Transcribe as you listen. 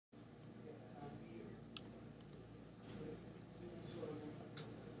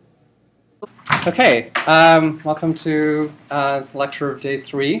Okay, welcome to lecture of day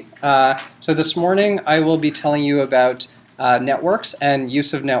 3. So this morning I will be telling you about networks and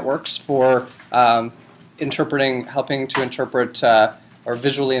use of networks for helping to interpret or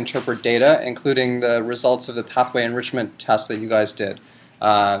visually interpret data, including the results of the pathway enrichment test that you guys did,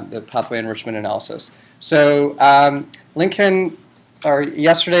 the pathway enrichment analysis. So Lincoln, or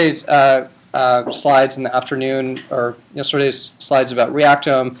yesterday's slides in the afternoon, or yesterday's slides about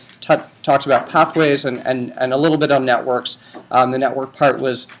Reactome, talked about pathways and a little bit on networks. The network part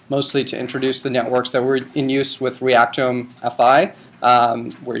was mostly to introduce the networks that were in use with Reactome FI,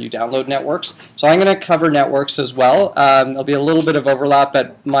 where you download networks. So I'm going to cover networks as well. There'll be a little bit of overlap,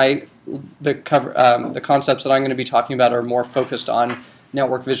 but the concepts that I'm going to be talking about are more focused on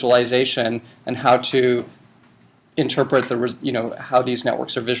network visualization and how to interpret how these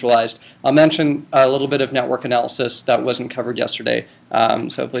networks are visualized. I'll mention a little bit of network analysis that wasn't covered yesterday, so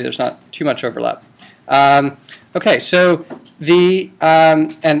hopefully there's not too much overlap. Okay, so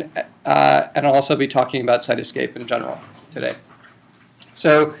and I'll also be talking about Cytoscape in general today.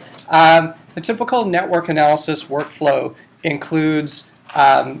 So the typical network analysis workflow includes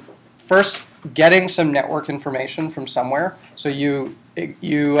first getting some network information from somewhere. So you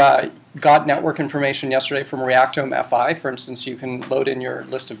got network information yesterday from Reactome FI. For instance, you can load in your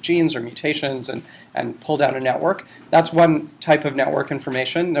list of genes or mutations and pull down a network. That's one type of network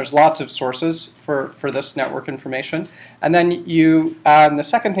information. There's lots of sources for this network information. And then the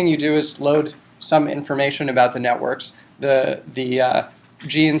second thing you do is load some information about the networks. The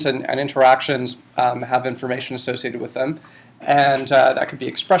genes and interactions have information associated with them. And that could be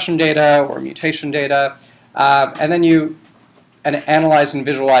expression data or mutation data. And then you analyze and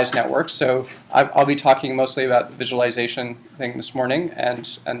visualize networks. So I'll be talking mostly about the visualization thing this morning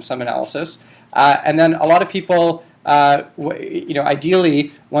and some analysis. And then a lot of people,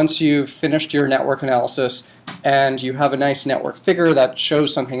 ideally, once you've finished your network analysis and you have a nice network figure that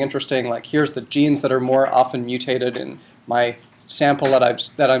shows something interesting, like here's the genes that are more often mutated in my sample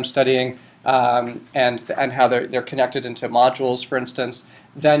that I'm studying, and how they're connected into modules, for instance,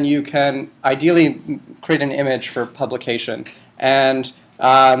 then you can ideally create an image for publication. And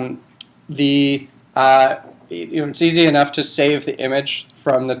it's easy enough to save the image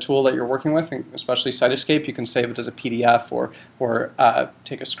from the tool that you're working with, especially Cytoscape. You can save it as a PDF or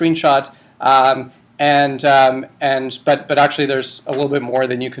take a screenshot. But actually, there's a little bit more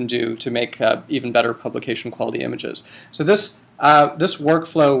than you can do to make even better publication quality images. So this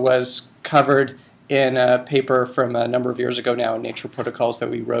workflow was covered in a paper from a number of years ago now in Nature Protocols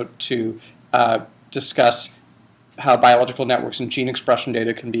that we wrote to discuss how biological networks and gene expression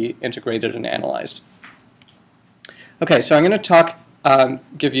data can be integrated and analyzed. Okay, so I'm going to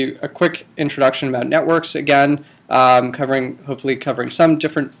give you a quick introduction about networks again, hopefully covering some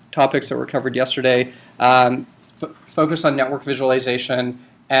different topics that were covered yesterday, focus on network visualization,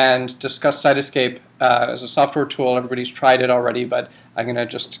 and discuss Cytoscape as a software tool. Everybody's tried it already, but I'm going to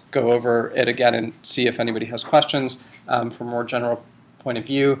just go over it again and see if anybody has questions from a more general point of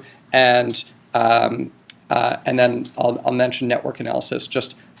view. And then I'll mention network analysis,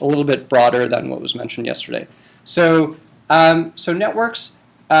 just a little bit broader than what was mentioned yesterday. So networks,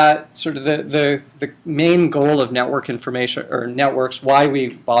 sort of the main goal of network information or networks, why we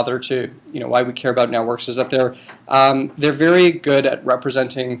bother to, why we care about networks is that they're very good at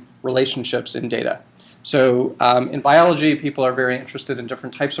representing relationships in data. So in biology, people are very interested in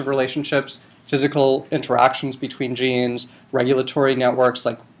different types of relationships, physical interactions between genes, regulatory networks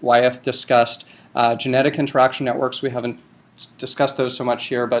like Wyeth discussed, genetic interaction networks. We haven't discussed those so much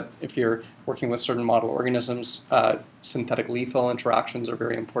here, but if you're working with certain model organisms, synthetic lethal interactions are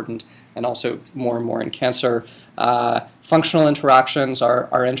very important, and also more and more in cancer. Functional interactions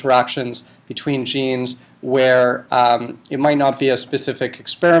are interactions between genes where it might not be a specific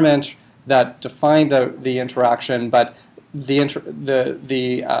experiment that defined the interaction, but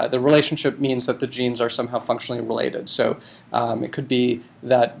the relationship means that the genes are somehow functionally related. So it could be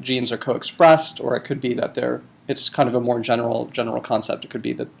that genes are co-expressed, or it could be that it's kind of a more general concept. It could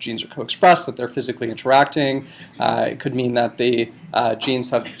be that genes are co-expressed, that they're physically interacting. It could mean that the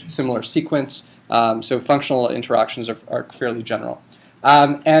genes have similar sequence. So functional interactions are fairly general.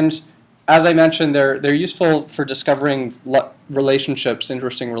 And as I mentioned, they're useful for discovering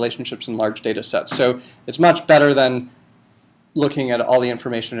interesting relationships in large data sets. So it's much better than looking at all the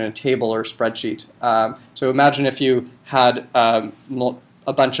information in a table or spreadsheet. So imagine if you had a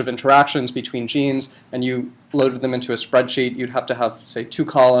bunch of interactions between genes and you loaded them into a spreadsheet. You'd have to have, say, 2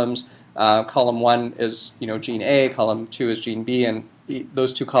 columns. Column 1 is gene A, column 2 is gene B, and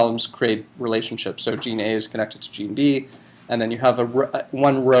those 2 columns create relationships. So gene A is connected to gene B, and then you have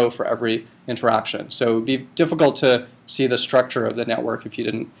one row for every interaction. So it would be difficult to see the structure of the network if you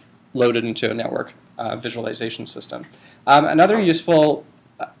didn't load it into a network visualization system. Another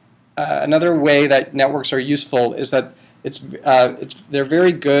way that networks are useful is that they're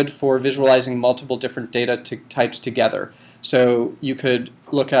very good for visualizing multiple different data types together. So you could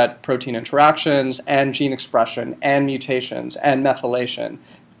look at protein interactions and gene expression and mutations and methylation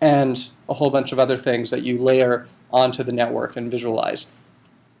and a whole bunch of other things that you layer onto the network and visualize.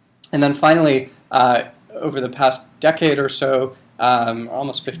 And then finally, over the past decade or so,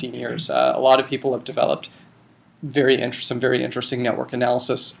 almost 15 years, a lot of people have developed some very interesting network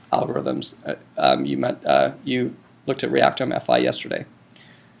analysis algorithms. You looked at Reactome-FI yesterday.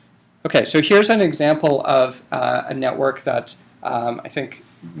 Okay, so here's an example of a network that I think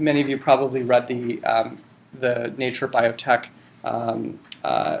many of you probably read the Nature Biotech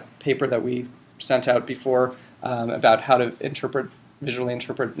paper that we sent out before about how to visually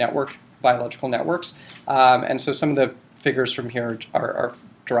interpret biological networks. And so some of the figures from here are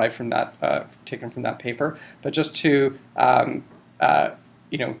derived from that, taken from that paper. But just to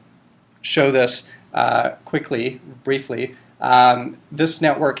show this briefly, this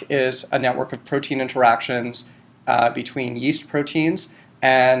network is a network of protein interactions between yeast proteins,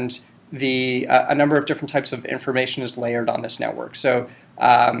 and a number of different types of information is layered on this network. So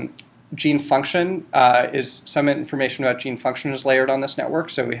gene function some information about gene function is layered on this network.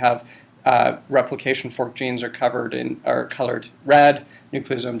 So we have replication fork genes are colored red,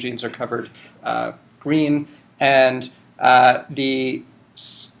 nucleosome genes are covered green, and the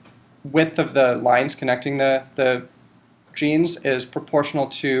width of the lines connecting the genes is proportional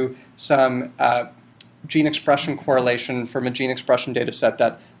to some gene expression correlation from a gene expression data set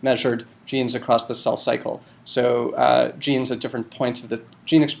that measured genes across the cell cycle. So genes at different points of the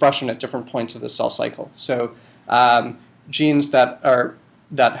gene expression at different points of the cell cycle. So genes that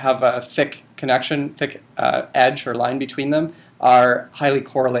have a thick edge or line between them are highly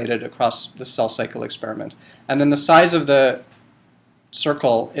correlated across the cell cycle experiment. And then the size of the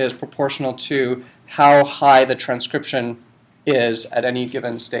circle is proportional to how high the transcription is at any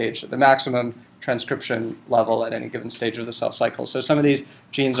given stage, the maximum transcription level at any given stage of the cell cycle. So some of these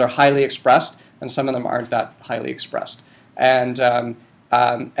genes are highly expressed, and some of them aren't that highly expressed. And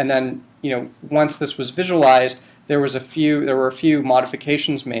then once this was visualized, there were a few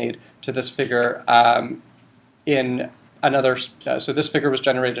modifications made to this figure in another. So this figure was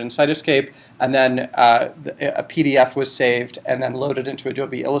generated in Cytoscape, and then a PDF was saved and then loaded into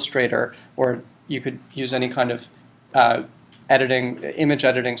Adobe Illustrator, or you could use any kind of image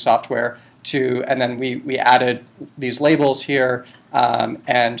editing software and then we added these labels here,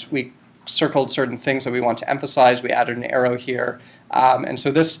 and we circled certain things that we want to emphasize. We added an arrow here, and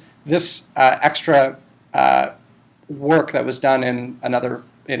so this extra work that was done in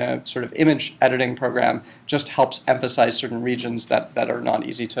a sort of image editing program just helps emphasize certain regions that are not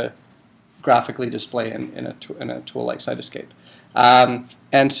easy to graphically display in a tool like Cytoscape.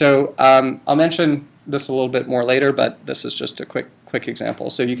 And so I'll mention this a little bit more later, but this is just a quick example.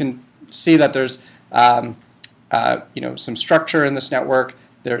 So you can see that there's some structure in this network.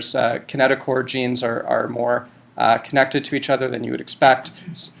 There's kinetochore genes are more connected to each other than you would expect.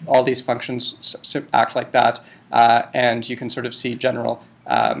 All these functions act like that, and you can sort of see general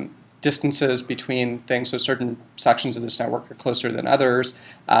distances between things. So certain sections of this network are closer than others,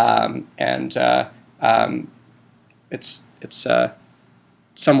 and it's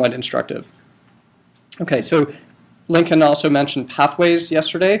somewhat instructive. Okay, so Lincoln also mentioned pathways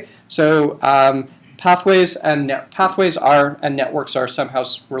yesterday. So pathways and networks are somehow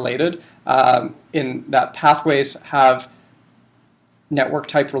related in that pathways have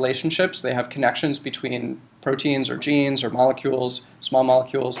network-type relationships. They have connections between proteins or genes or molecules, small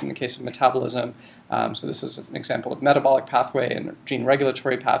molecules in the case of metabolism. So this is an example of metabolic pathway and a gene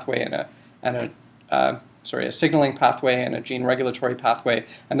regulatory pathway and a signaling pathway and a gene regulatory pathway.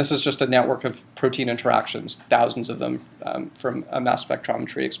 And this is just a network of protein interactions, thousands of them from a mass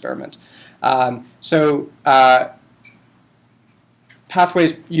spectrometry experiment.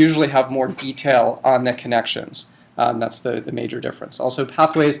 Pathways usually have more detail on the connections. That's the major difference. Also,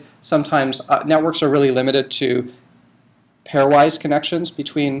 pathways sometimes, networks are really limited to pairwise connections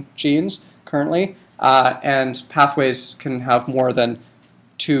between genes currently, and pathways can have more than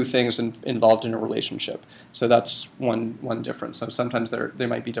two things involved in a relationship. So that's one difference. So sometimes they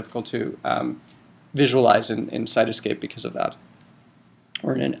might be difficult to visualize in Cytoscape because of that,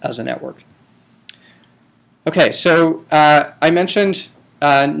 or as a network. Okay, so I mentioned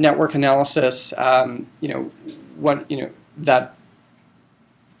network analysis. That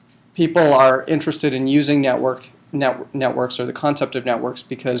people are interested in using network networks or the concept of networks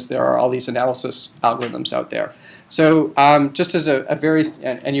because there are all these analysis algorithms out there. So just as a very,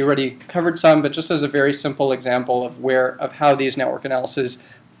 and you already covered some, but just as a very simple example of how these network analyses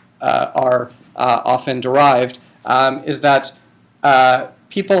are often derived, is that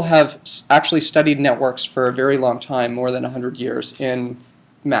people have actually studied networks for a very long time, more than 100 years, in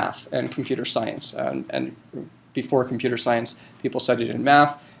math and computer science. And before computer science, people studied in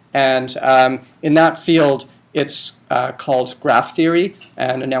math. And in that field, it's called graph theory,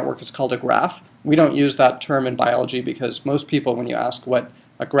 and a network is called a graph. We don't use that term in biology because most people, when you ask what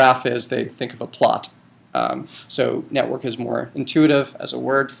a graph is, they think of a plot. So network is more intuitive as a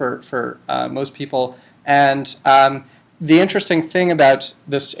word for most people. And the interesting thing about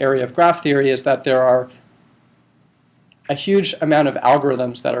this area of graph theory is that there are a huge amount of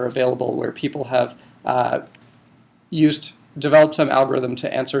algorithms that are available where people have developed some algorithm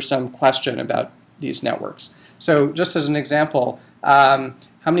to answer some question about these networks. So just as an example, how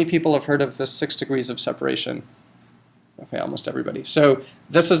many people have heard of the 6 degrees of separation? Okay, almost everybody. So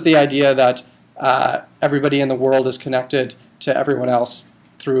this is the idea that everybody in the world is connected to everyone else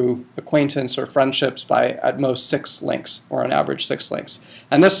through acquaintance or friendships by at most 6 links, or on average 6 links.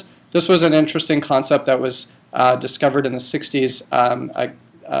 And this was an interesting concept that was discovered in the 60s.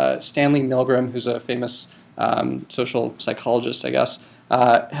 Stanley Milgram, who's a famous social psychologist, I guess,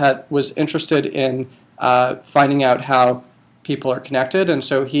 was interested in finding out how people are connected, and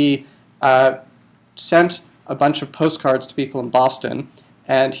so he sent a bunch of postcards to people in Boston,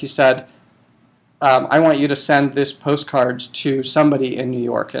 and he said, I want you to send this postcards to somebody in New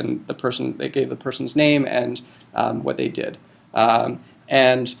York, and they gave the person's name and what they did.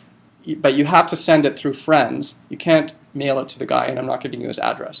 But you have to send it through friends. You can't mail it to the guy, and I'm not giving you his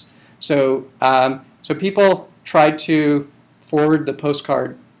address. So people tried to forward the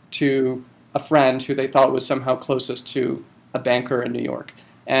postcard to a friend who they thought was somehow closest to a banker in New York,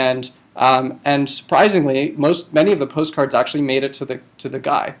 and surprisingly, many of the postcards actually made it to the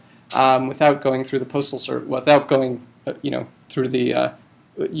guy without going through the postal service, without going through the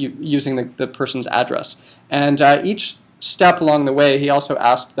using the person's address. And each step along the way, he also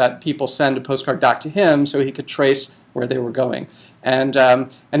asked that people send a postcard back to him so he could trace where they were going. And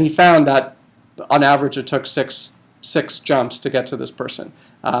he found that on average it took six jumps to get to this person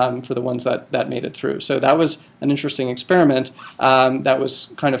for the ones that made it through. So that was an interesting experiment that was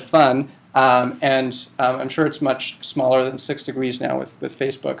kind of fun. And I'm sure it's much smaller than 6 degrees now with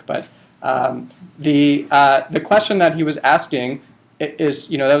Facebook. But the question that he was asking is,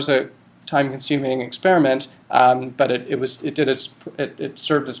 that was a time-consuming experiment, but it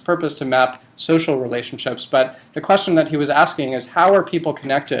served its purpose to map social relationships. But the question that he was asking is, how are people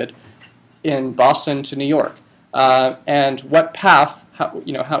connected in Boston to New York, and what path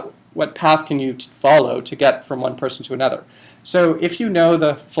can you follow to get from one person to another? So if you know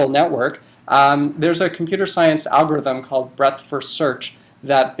the full network, there's a computer science algorithm called breadth first search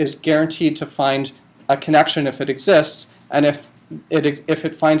that is guaranteed to find a connection if it exists, and if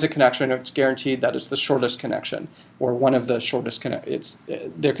it finds a connection, it's guaranteed that it's the shortest connection, or one of the shortest connections.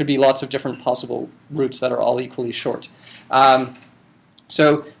 There could be lots of different possible routes that are all equally short.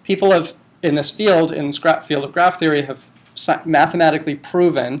 So people have, in this field, in this field of graph theory, have mathematically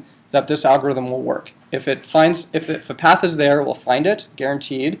proven that this algorithm will work. If a path is there, it will find it,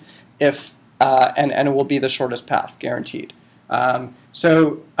 guaranteed. And it will be the shortest path, guaranteed. This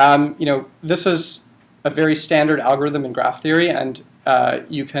is a very standard algorithm in graph theory, and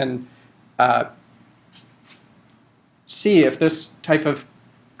you can see if this type of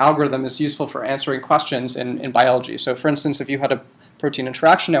algorithm is useful for answering questions in biology. So for instance, if you had a protein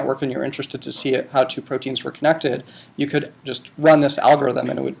interaction network and you're interested to see how 2 proteins were connected, you could just run this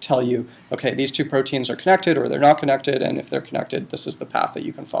algorithm and it would tell you, okay, these 2 proteins are connected or they're not connected, and if they're connected, this is the path that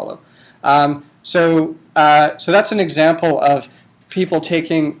you can follow. So that's an example of people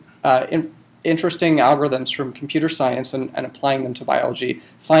taking interesting algorithms from computer science and applying them to biology,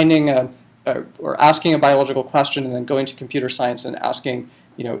 finding or asking a biological question and then going to computer science and asking,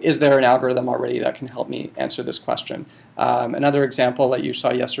 is there an algorithm already that can help me answer this question? Another example that you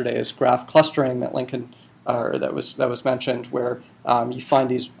saw yesterday is graph clustering that Lincoln, that was mentioned, where you find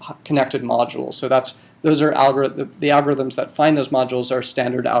these connected modules. So those are the algorithms that find those modules are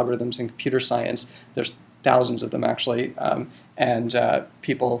standard algorithms in computer science. There's thousands of them actually, and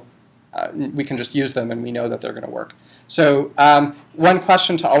we can just use them and we know that they're going to work. So one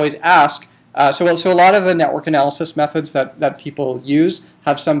question to always ask. So a lot of the network analysis methods that people use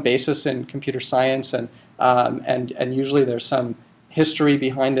have some basis in computer science, and usually there's some history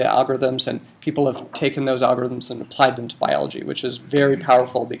behind the algorithms, and people have taken those algorithms and applied them to biology, which is very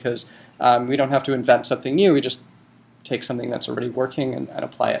powerful because we don't have to invent something new. We just take something that's already working and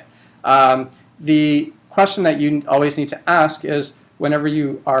apply it. The question that you always need to ask is, whenever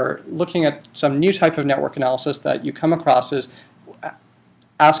you are looking at some new type of network analysis that you come across, is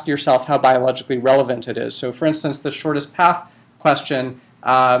ask yourself how biologically relevant it is. So for instance, the shortest path question,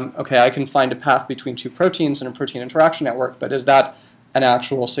 okay, I can find a path between two proteins in a protein interaction network, but is that an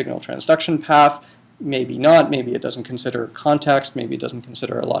actual signal transduction path? Maybe not. Maybe it doesn't consider context. Maybe it doesn't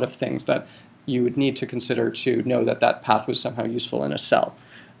consider a lot of things that you would need to consider to know that that path was somehow useful in a cell.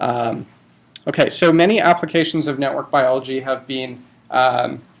 Okay, so many applications of network biology have been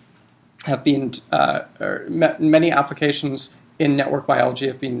many applications in network biology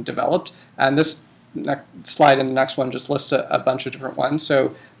have been developed, and this slide and the next one just lists a bunch of different ones.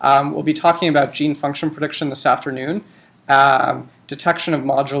 So we'll be talking about gene function prediction this afternoon. Detection of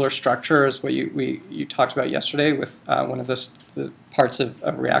modular structure is what you talked about yesterday with one of the parts of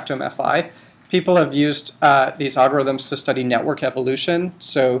Reactome-FI. People have used these algorithms to study network evolution.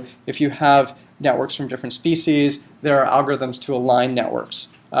 So if you have networks from different species, there are algorithms to align networks.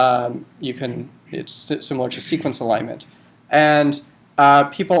 It's similar to sequence alignment. And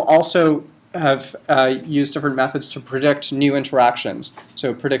people also have used different methods to predict new interactions.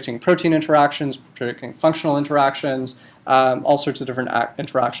 So predicting protein interactions, predicting functional interactions, all sorts of different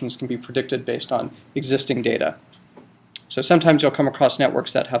interactions can be predicted based on existing data. So sometimes you'll come across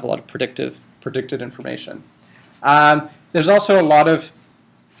networks that have a lot of predicted information. There's also a lot of,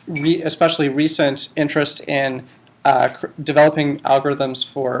 especially recent interest in developing algorithms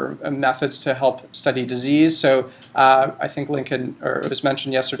for methods to help study disease. So I think Lincoln, or it was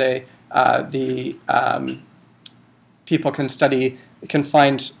mentioned yesterday, people can study,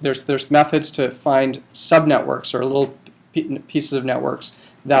 there's methods to find subnetworks or little pieces of networks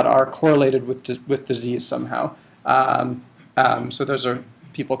that are correlated with disease somehow. So those are,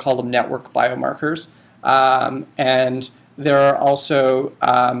 people call them network biomarkers. And there are also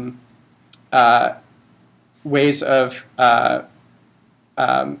ways of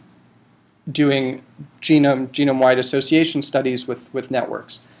doing genome-wide association studies with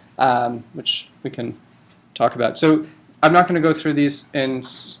networks, which we can talk about. So I'm not going to go through these in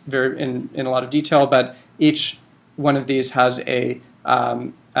a lot of detail, but each one of these has a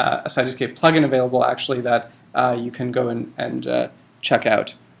Cytoscape plugin available actually that you can go and check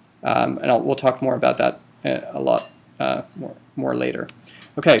out, and we'll talk more about that a lot more later.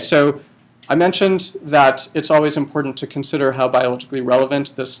 Okay, so I mentioned that it's always important to consider how biologically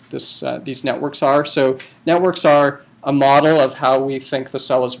relevant these networks are. So networks are a model of how we think the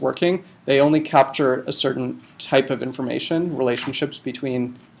cell is working. They only capture a certain type of information, relationships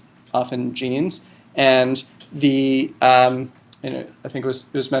between often genes, and I think it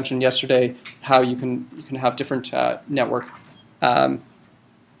was mentioned yesterday how you can have different network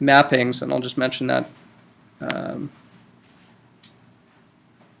mappings, and I'll just mention that.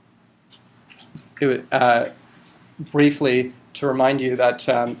 Briefly to remind you that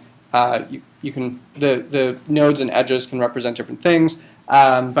the nodes and edges can represent different things,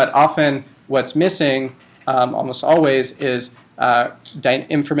 but often what's missing, almost always, is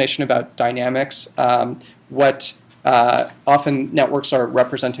information about dynamics. Often networks are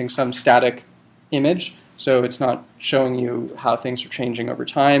representing some static image, so it's not showing you how things are changing over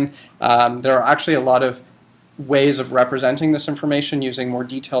time. There are actually a lot of ways of representing this information using more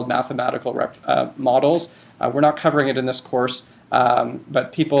detailed mathematical models. We're not covering it in this course,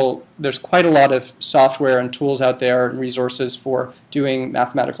 but there's quite a lot of software and tools out there and resources for doing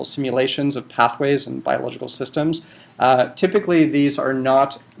mathematical simulations of pathways and biological systems. Typically, these are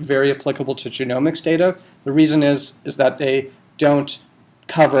not very applicable to genomics data. The reason is that they don't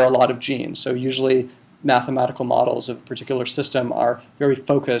cover a lot of genes. So usually, mathematical models of a particular system are very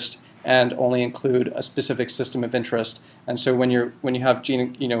focused and only include a specific system of interest. And so when you have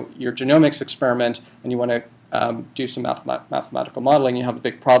your genomics experiment and you want to do some mathematical modeling, you have a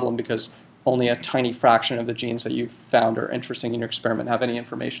big problem because only a tiny fraction of the genes that you've found are interesting in your experiment have any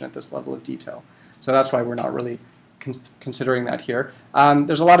information at this level of detail. So that's why we're not really considering that here.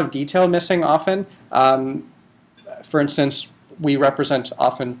 There's a lot of detail missing often. For instance, we represent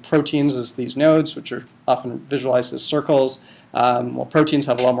often proteins as these nodes, which are often visualized as circles. Well, proteins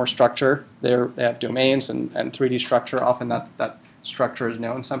have a lot more structure. They have domains and 3D structure. Often that structure is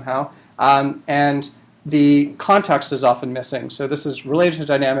known somehow. And the context is often missing. So this is related to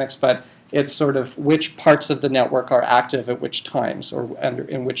dynamics, but it's sort of which parts of the network are active at which times, or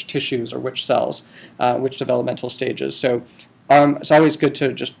in which tissues or which cells, which developmental stages. So it's always good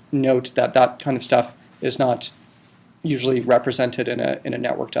to just note that that kind of stuff is not usually represented in a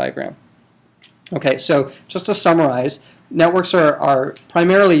network diagram. Okay, so just to summarize, networks are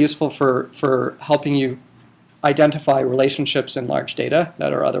primarily useful for helping you identify relationships in large data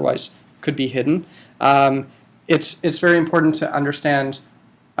that are otherwise could be hidden. It's very important to understand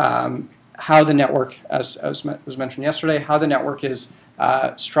how the network, as was mentioned yesterday, how the network is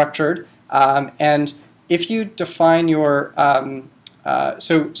structured. And if you define your,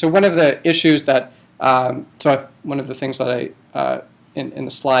 so one of the issues that, one of the things that in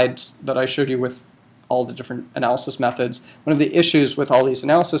the slides that I showed you with all the different analysis methods, one of the issues with all these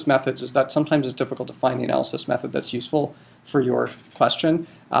analysis methods is that sometimes it's difficult to find the analysis method that's useful for your question.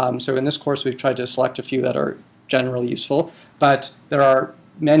 So in this course, we've tried to select a few that are generally useful, but there are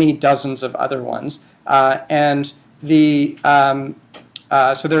many dozens of other ones. And so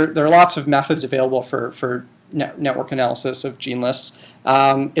there are lots of methods available for network analysis of gene lists.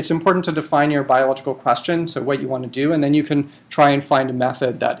 It's important to define your biological question, so what you want to do, and then you can try and find a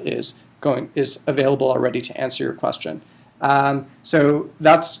method that is available already to answer your question. So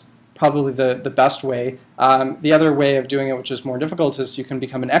that's probably the best way. The other way of doing it, which is more difficult, is you can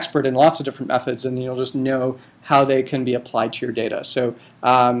become an expert in lots of different methods, and you'll just know how they can be applied to your data. So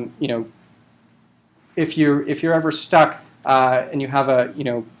if you're ever stuck and you have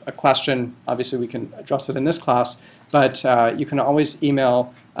a question, obviously we can address it in this class, but you can always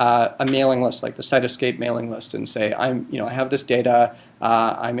email a mailing list like the Cytoscape mailing list and say, I have this data,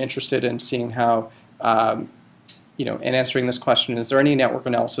 I'm interested in seeing how, in answering this question, is there any network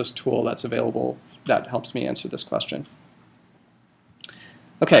analysis tool that's available that helps me answer this question?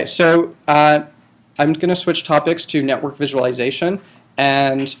 Okay, so I'm going to switch topics to network visualization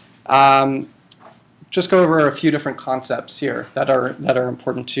and just go over a few different concepts here that are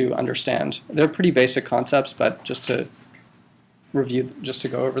important to understand. They're pretty basic concepts, but just to review, just to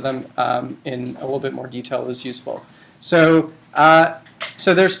go over them in a little bit more detail is useful. So,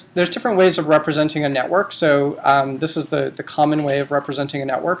 there's different ways of representing a network. So this is the common way of representing a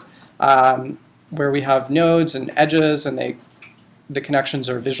network, where we have nodes and edges, and the connections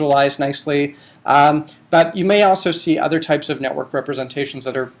are visualized nicely. But you may also see other types of network representations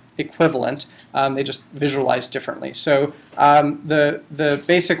that are equivalent. They just visualize differently. So the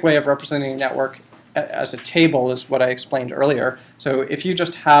basic way of representing a network as a table is what I explained earlier. So if you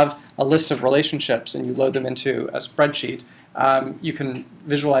just have a list of relationships and you load them into a spreadsheet, you can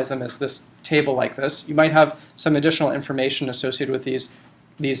visualize them as this table like this. You might have some additional information associated with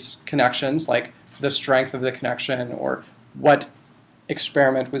these connections, like the strength of the connection or what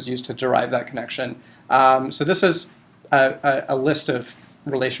experiment was used to derive that connection. So this is a list of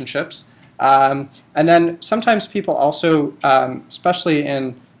relationships. And then sometimes people also, especially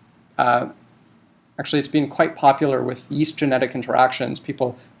in, actually it's been quite popular with yeast genetic interactions,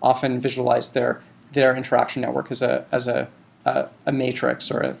 people often visualize their interaction network as a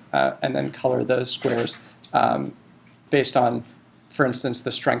matrix, or and then color the squares based on, for instance,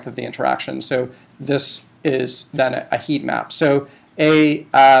 the strength of the interaction. So this is then a heat map. So in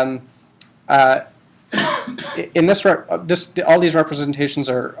all these representations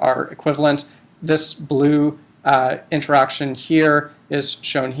are equivalent. This blue interaction here is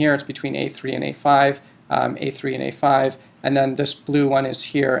shown here. It's between A3 and A5, A3 and A5, and then this blue one is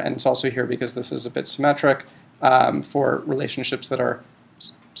here, and it's also here because this is a bit symmetric for relationships that are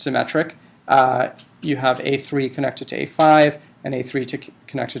symmetric. You have A3 connected to A5 and A3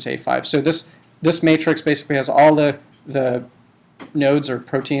 connected to A5. So this matrix basically has all the nodes or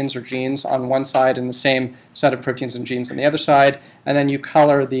proteins or genes on one side and the same set of proteins and genes on the other side, and then you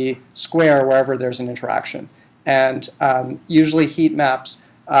color the square wherever there's an interaction. And usually heat maps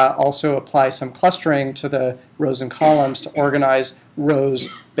also apply some clustering to the rows and columns to organize rows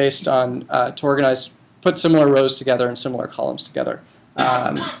based on, put similar rows together and similar columns together.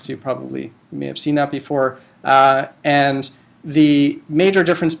 So you may have seen that before. And the major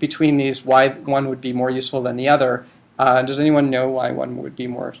difference between these, why one would be more useful than the other, does anyone know why one would be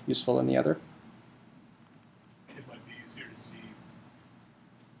more useful than the other? It might be easier to see. I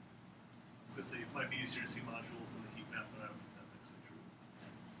was going to say it might be easier to see modules in the heat map, but I don't think that's actually true.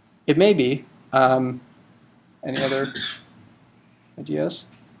 It may be. Any other ideas?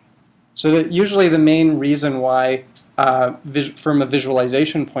 So that usually the main reason why, from a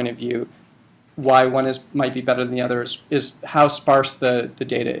visualization point of view, why one might be better than the other is how sparse the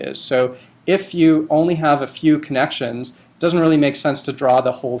data is. So if you only have a few connections, it doesn't really make sense to draw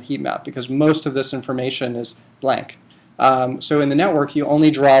the whole heat map because most of this information is blank. So in the network, you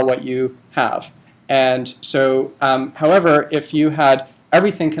only draw what you have. And so, however, if you had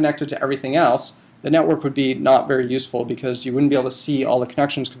everything connected to everything else, the network would be not very useful because you wouldn't be able to see all the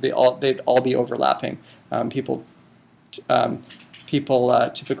connections. They'd all be overlapping. People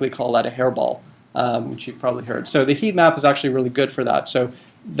typically call that a hairball, which you've probably heard. So the heat map is actually really good for that. So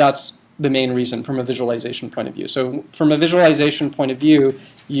that's the main reason from a visualization point of view. So from a visualization point of view,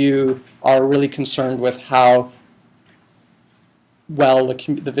 you are really concerned with how well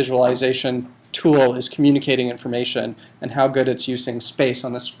the visualization tool is communicating information and how good it's using space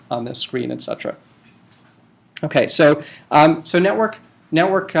on this screen, etc. Okay, so network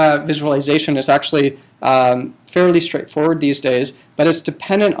visualization is actually fairly straightforward these days, but it's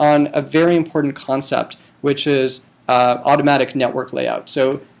dependent on a very important concept, which is automatic network layout.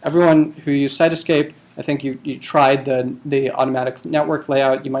 So everyone who used Cytoscape, I think you tried the automatic network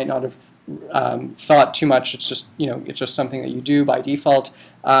layout. You might not have thought too much. It's just something that you do by default.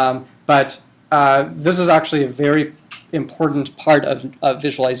 But this is actually a very important part of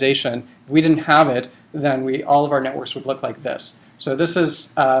visualization. If we didn't have it, then all of our networks would look like this. So this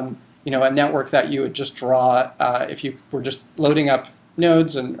is a network that you would just draw if you were just loading up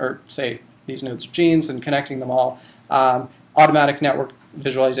nodes or say these nodes are genes and connecting them all. Automatic network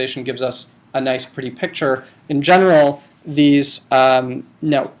visualization gives us a nice, pretty picture. In general, these and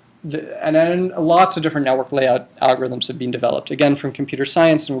lots of different network layout algorithms have been developed, again from computer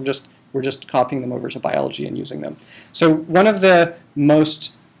science, and we're just copying them over to biology and using them. So one of the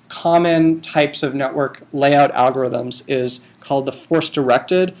most common types of network layout algorithms is called the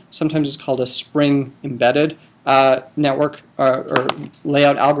force-directed. Sometimes it's called a spring-embedded network or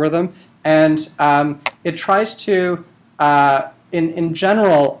layout algorithm. And it tries to, in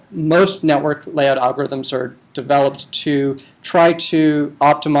general, most network layout algorithms are developed to try to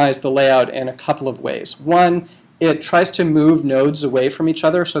optimize the layout in a couple of ways. One, it tries to move nodes away from each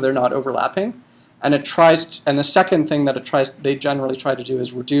other so they're not overlapping. And the second thing that they generally try to do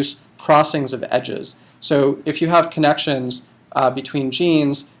is reduce crossings of edges. So if you have connections between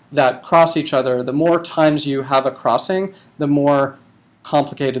genes that cross each other, the more times you have a crossing, the more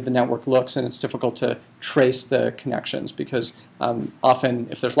complicated the network looks, and it's difficult to trace the connections because often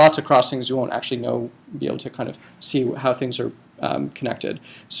if there's lots of crossings, you won't actually be able to kind of see how things are connected.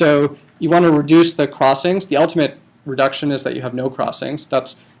 So you want to reduce the crossings. The ultimate reduction is that you have no crossings.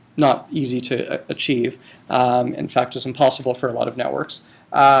 That's not easy to achieve. In fact, it's impossible for a lot of networks.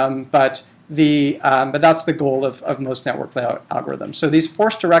 But that's the goal of most network layout algorithms. So these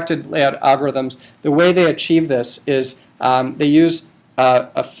force-directed layout algorithms, the way they achieve this is they use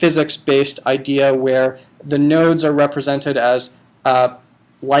a physics-based idea where the nodes are represented as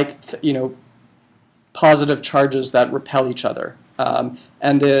positive charges that repel each other.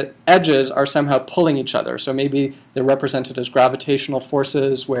 And the edges are somehow pulling each other. So maybe they're represented as gravitational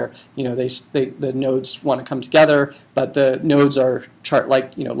forces where the nodes want to come together, but the nodes are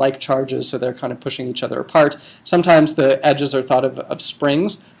like charges, so they're kind of pushing each other apart. Sometimes the edges are thought of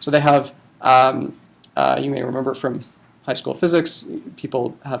springs. So they have, you may remember from high school physics, you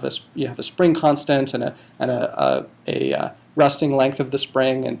have a spring constant and a resting length of the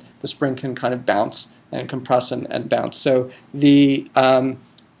spring, and the spring can kind of bounce and compress and bounce. So so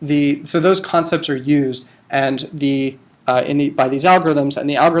those concepts are used, and by these algorithms, and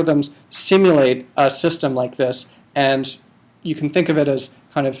the algorithms simulate a system like this. And you can think of it as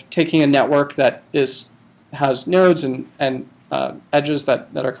kind of taking a network that has nodes and edges that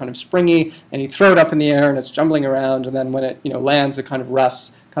are kind of springy, and you throw it up in the air and it's jumbling around, and then when it lands, it kind of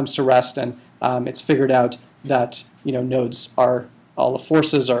comes to rest, and it's figured out that nodes are, all the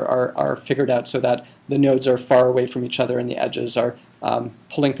forces are figured out so that the nodes are far away from each other and the edges are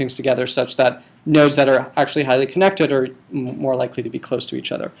pulling things together such that nodes that are actually highly connected are more likely to be close to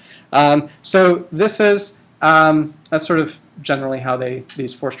each other. So this is that's sort of generally how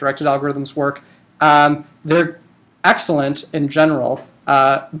these force-directed algorithms work. They're excellent in general,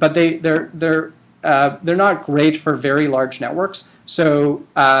 but they're not great for very large networks. So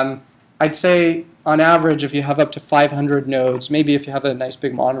I'd say on average, if you have up to 500 nodes, maybe if you have a nice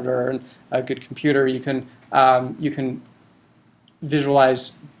big monitor and a good computer, you can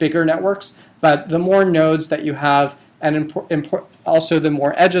visualize bigger networks. But the more nodes that you have, and also the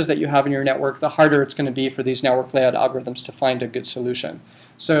more edges that you have in your network, the harder it's going to be for these network layout algorithms to find a good solution.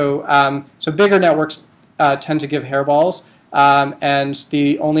 So bigger networks tend to give hairballs, and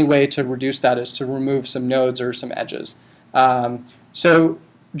the only way to reduce that is to remove some nodes or some edges. So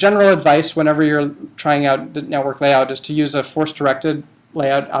general advice whenever you're trying out the network layout is to use a force-directed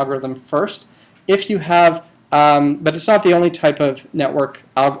layout algorithm first. If you have, but it's not the only type of network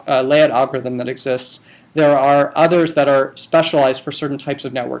layout algorithm that exists. There are others that are specialized for certain types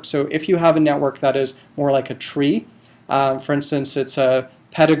of networks. So if you have a network that is more like a tree, for instance, it's a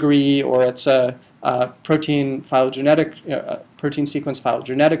pedigree or it's a protein sequence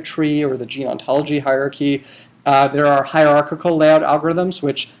phylogenetic tree or the gene ontology hierarchy. There are hierarchical layout algorithms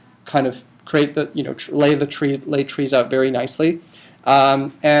which kind of create lay trees out very nicely.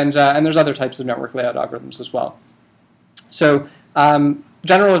 And there's other types of network layout algorithms as well. So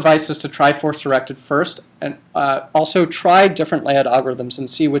general advice is to try force-directed first, and also try different layout algorithms and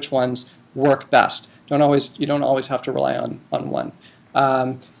see which ones work best. You don't always have to rely on one.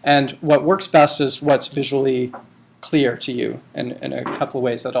 And what works best is what's visually clear to you in a couple of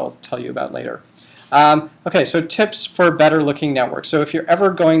ways that I'll tell you about later. Okay, so tips for better looking networks. So if you're ever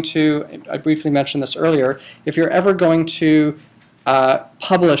going to, I briefly mentioned this earlier, if you're ever going to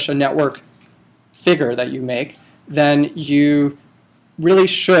publish a network figure that you make, then you really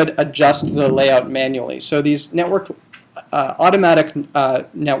should adjust the layout manually. So these automatic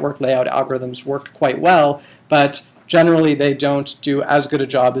network layout algorithms work quite well, but generally they don't do as good a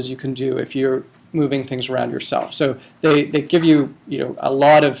job as you can do if you're moving things around yourself. So they give you, a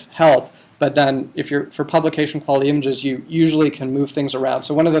lot of help, but then if you're for publication quality images, you usually can move things around.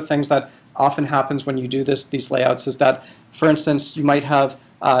 So one of the things that often happens when you do these layouts is that, for instance, you might have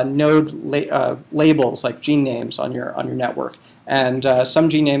node labels like gene names on your network. And some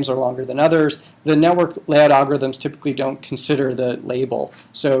gene names are longer than others. The network layout algorithms typically don't consider the label.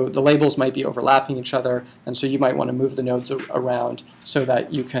 So the labels might be overlapping each other, and so you might want to move the nodes around so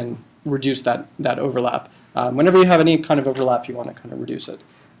that you can reduce that overlap. Whenever you have any kind of overlap, you want to kind of reduce it.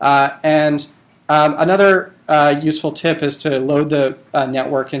 Another useful tip is to load the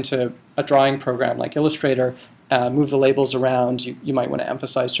network into a drawing program like Illustrator, move the labels around. You might want to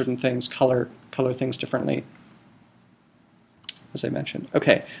emphasize certain things, color things differently, as I mentioned.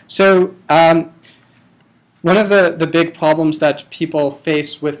 Okay, so one of the big problems that people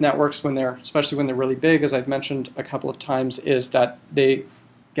face with networks especially when they're really big, as I've mentioned a couple of times, is that they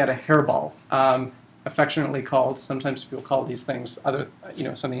get a hairball, affectionately called. Sometimes people call these things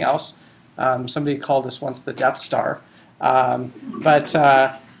something else. Somebody called this once the Death Star,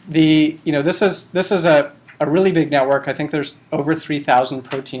 this is a really big network. I think there's over 3,000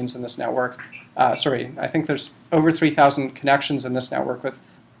 proteins in this network. I think there's over 3,000 connections in this network with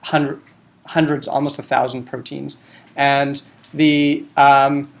hundreds, almost 1,000 proteins. And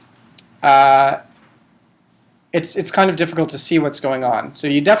it's kind of difficult to see what's going on. So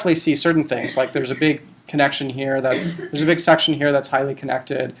you definitely see certain things, like there's a big connection here, there's a big section here that's highly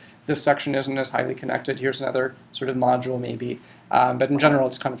connected. This section isn't as highly connected. Here's another sort of module maybe. But in general,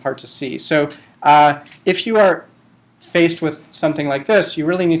 it's kind of hard to see. So if you are faced with something like this, you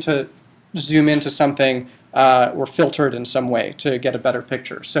really need to zoom into something or filter it in some way to get a better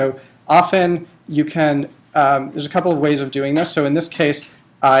picture. So often you can, there's a couple of ways of doing this. So in this case,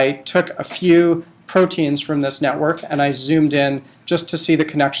 I took a few proteins from this network and I zoomed in just to see the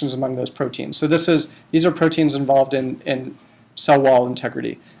connections among those proteins. So these are proteins involved in cell wall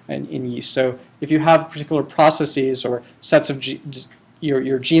integrity and in yeast. So if you have particular processes or sets of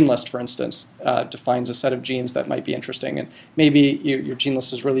your gene list, for instance, defines a set of genes that might be interesting, and maybe your gene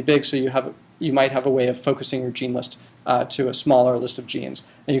list is really big, so you might have a way of focusing your gene list to a smaller list of genes,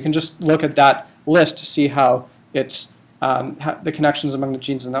 and you can just look at that list to see how it's the connections among the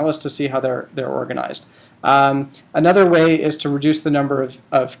genes in that list to see how they're organized. Another way is to reduce the number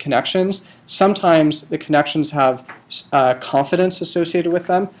of connections. Sometimes the connections have confidence associated with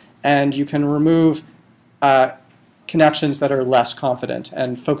them, and you can remove connections that are less confident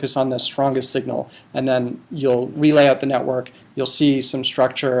and focus on the strongest signal, and then you'll relay out the network, you'll see some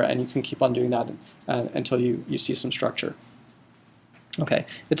structure, and you can keep on doing that until you see some structure. Okay,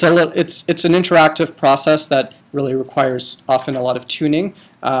 it's an interactive process that really requires often a lot of tuning.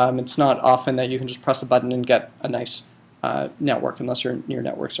 It's not often that you can just press a button and get a nice network unless your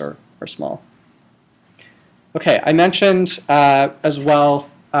networks are small. Okay, I mentioned as well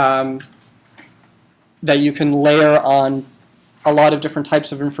that you can layer on a lot of different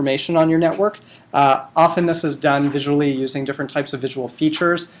types of information on your network. Often this is done visually using different types of visual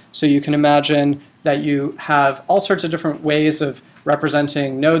features. So you can imagine that you have all sorts of different ways of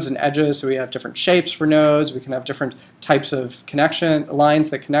representing nodes and edges. So we have different shapes for nodes. We can have different types of connection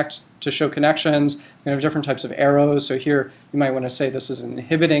lines that connect to show connections. We can have different types of arrows. So here you might want to say this is an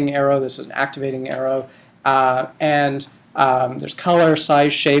inhibiting arrow, this is an activating arrow. There's color,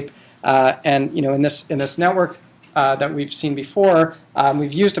 size, shape. And in this network that we've seen before,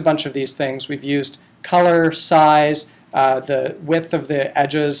 we've used a bunch of these things. We've used color, size, the width of the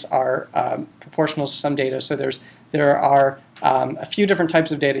edges are proportional to some data. So there are a few different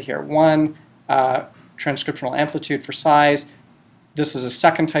types of data here. One, transcriptional amplitude for size. This is a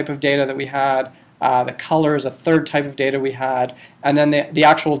second type of data that we had. The color is a third type of data we had. And then the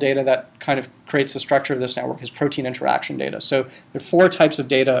actual data that kind of creates the structure of this network is protein interaction data. So there are 4 types of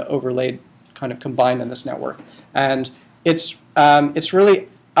data overlaid, kind of combined in this network. And it's really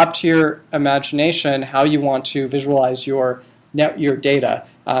up to your imagination how you want to visualize your your data,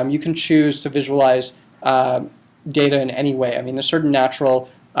 you can choose to visualize data in any way. I mean, there's certain natural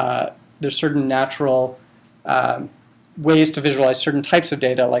ways to visualize certain types of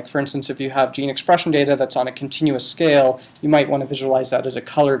data. Like, for instance, if you have gene expression data that's on a continuous scale, you might want to visualize that as a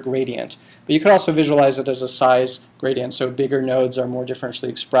color gradient. But you could also visualize it as a size gradient, so bigger nodes are more differentially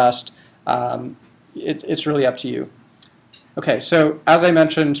expressed. It's really up to you. Okay, so as I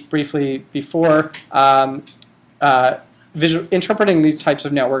mentioned briefly before, interpreting these types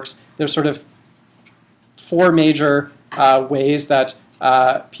of networks, there's sort of four major ways that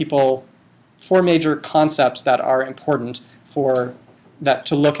four major concepts that are important for that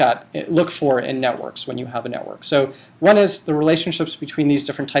to look for in networks when you have a network. So one is the relationships between these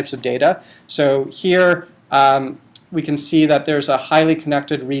different types of data. So here we can see that there's a highly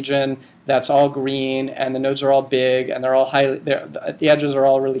connected region that's all green, and the nodes are all big, and the edges are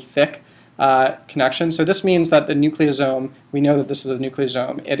all really thick connections. So this means that the nucleosome, we know that this is a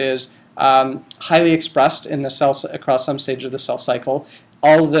nucleosome. It is highly expressed in the cells across some stage of the cell cycle.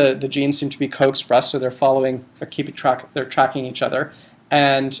 All the genes seem to be co-expressed, so they're tracking each other,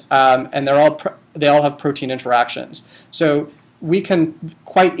 and they all have protein interactions. So we can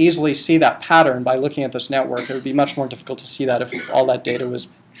quite easily see that pattern by looking at this network. It would be much more difficult to see that if all that data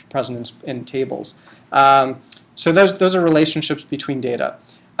was present in tables. So those are relationships between data.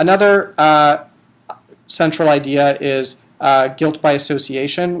 Another central idea is guilt by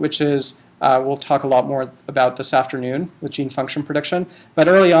association, which is we'll talk a lot more about this afternoon with gene function prediction. But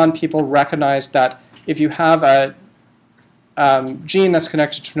early on, people recognized that if you have a gene that's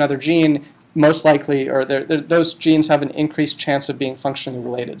connected to another gene, most likely, or those genes have an increased chance of being functionally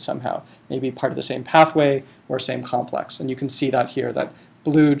related somehow, maybe part of the same pathway or same complex. And you can see that here, that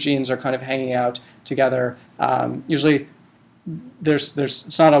blue genes are kind of hanging out together. Usually,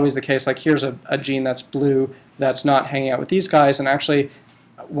 it's not always the case. Like, here's a gene that's blue that's not hanging out with these guys, and actually,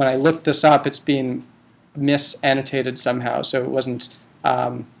 when I looked this up, it's being misannotated somehow, so it wasn't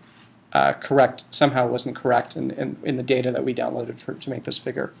correct. Somehow it wasn't correct in the data that we downloaded to make this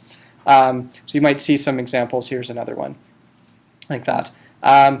figure. So you might see some examples. Here's another one like that.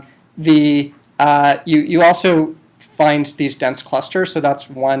 You also find these dense clusters, so that's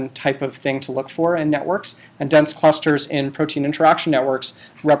one type of thing to look for in networks. And dense clusters in protein interaction networks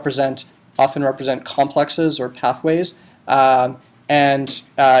often represent complexes or pathways. And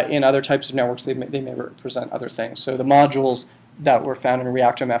in other types of networks, they may represent other things. So the modules that were found in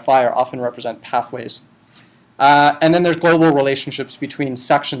Reactome-FI often represent pathways. And then there's global relationships between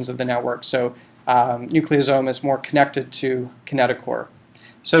sections of the network. So nucleosome is more connected to kinetochore.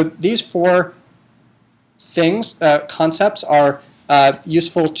 So these four concepts are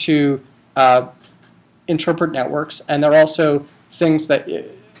useful to interpret networks, and they're also things that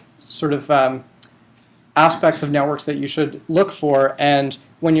sort of aspects of networks that you should look for. And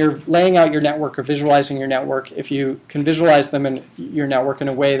when you're laying out your network or visualizing your network, if you can visualize them in your network in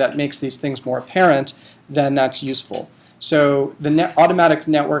a way that makes these things more apparent, then that's useful. So the automatic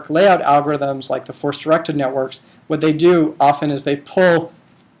network layout algorithms, like the force-directed networks, what they do often is they pull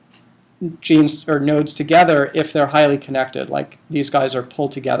genes or nodes together if they're highly connected. Like, these guys are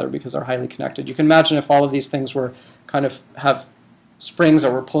pulled together because they're highly connected. You can imagine if all of these things were kind of have springs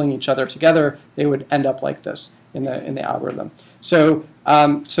that were pulling each other together, they would end up like this in the algorithm. So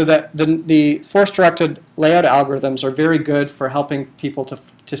that the force-directed layout algorithms are very good for helping people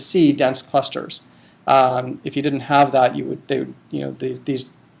to see dense clusters. If you didn't have that, these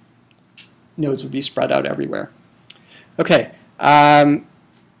nodes would be spread out everywhere. Okay.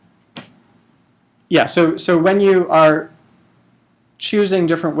 Yeah. So when you are choosing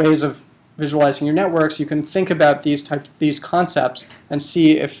different ways of visualizing your networks, you can think about these concepts and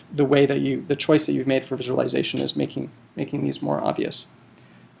see if the choice that you've made for visualization is making these more obvious.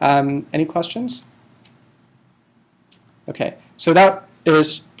 Any questions? Okay, so that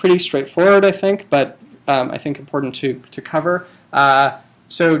is pretty straightforward, I think, but I think important to cover.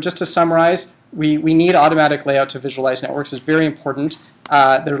 So just to summarize, we need automatic layout to visualize networks. It's very important.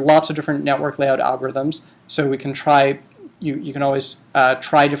 There are lots of different network layout algorithms, so we can try. You can always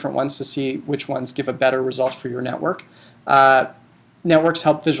try different ones to see which ones give a better result for your network. Networks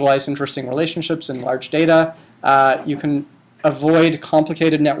help visualize interesting relationships in large data. You can avoid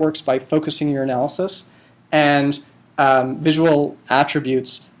complicated networks by focusing your analysis, and visual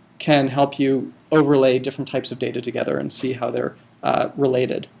attributes can help you overlay different types of data together and see how they're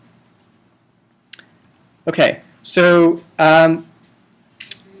related. Okay, so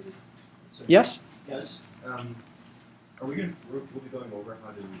yes? Yes. We'll be going over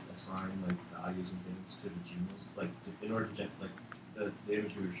how to assign like values and things to the genes, like in order to the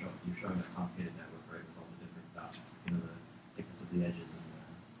image you're showing the complicated network, right, with all the different the edges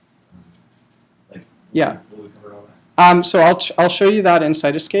and like. Yeah. Will we cover all that? So I'll show you that in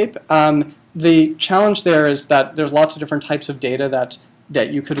Cytoscape. The challenge there is that there's lots of different types of data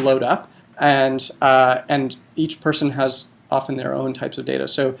that you could load up, and each person has often their own types of data.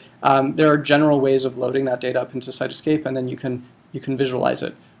 So there are general ways of loading that data up into Cytoscape, and then you can visualize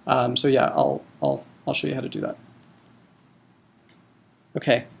it. So yeah, I'll show you how to do that.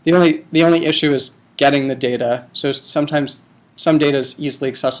 Okay. The only issue is getting the data. So sometimes some data is easily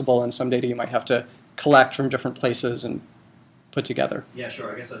accessible, and some data you might have to collect from different places and put together. Yeah,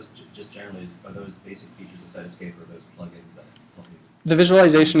 sure. I guess I was just generally, are those basic features of Cytoscape or those plugins that help you? The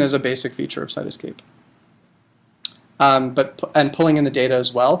visualization is a basic feature of Cytoscape, and pulling in the data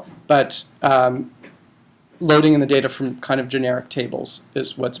as well. But loading in the data from kind of generic tables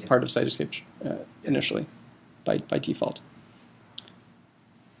is what's part of Cytoscape initially, by default.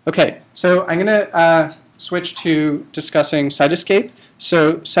 Okay, so I'm going to switch to discussing Cytoscape.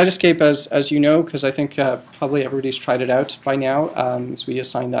 So Cytoscape, as you know, because I think probably everybody's tried it out by now, as we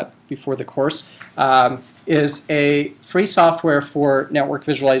assigned that before the course, is a free software for network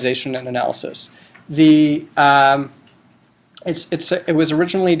visualization and analysis. It was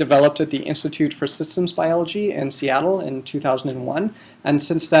originally developed at the Institute for Systems Biology in Seattle in 2001, and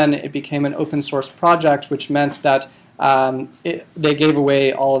since then it became an open source project, which meant that they gave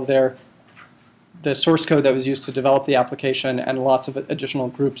away all of the source code that was used to develop the application, and lots of additional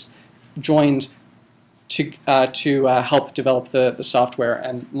groups joined to help develop the software.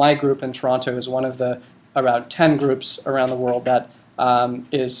 And my group in Toronto is one of the around 10 groups around the world that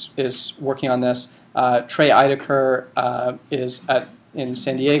is working on this. Trey Eideker is in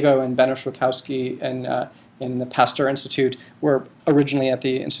San Diego, and Benos Rukowski in the Pasteur Institute were originally at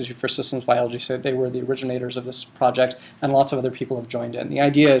the Institute for Systems Biology, so they were the originators of this project, and lots of other people have joined in. The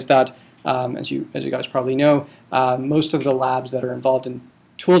idea is that, as you guys probably know, most of the labs that are involved in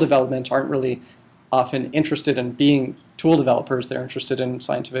tool development aren't really often interested in being tool developers. They're interested in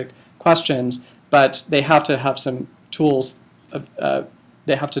scientific questions, but they have to have some tools.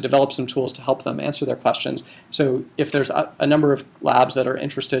 They have to develop some tools to help them answer their questions. So if there's a number of labs that are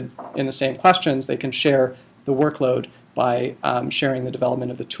interested in the same questions, they can share the workload by sharing the development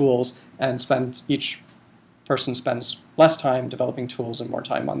of the tools, and each person spends less time developing tools and more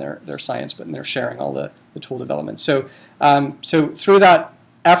time on their science, but they're sharing all the tool development. So through that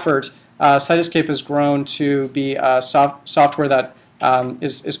effort, Cytoscape has grown to be a software that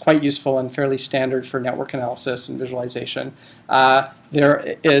is quite useful and fairly standard for network analysis and visualization. There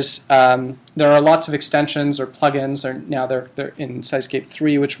are lots of extensions or plugins. Now they're in Cytoscape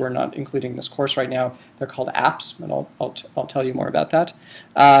 3, which we're not including in this course right now. They're called apps, and I'll tell you more about that.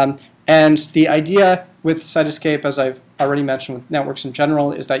 And the idea with Cytoscape, as I've already mentioned with networks in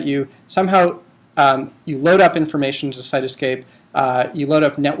general, is that you somehow you load up information to Cytoscape. You load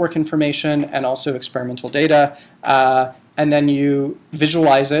up network information and also experimental data, and then you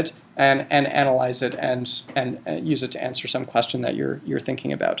visualize it and analyze it and use it to answer some question that you're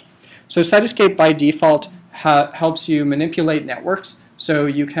thinking about. So Cytoscape by default helps you manipulate networks. So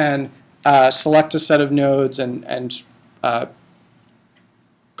you can select a set of nodes and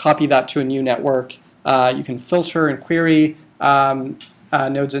copy that to a new network. You can filter and query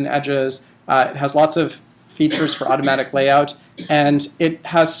nodes and edges. It has lots of features for automatic layout, and it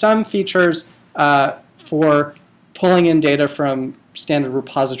has some features for pulling in data from standard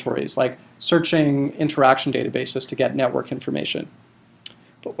repositories, like searching interaction databases to get network information.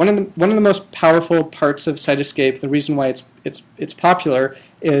 But one of the most powerful parts of Cytoscape, the reason why it's popular,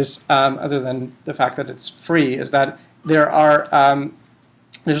 is other than the fact that it's free, is that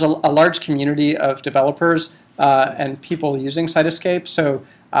there's a large community of developers and people using Cytoscape. So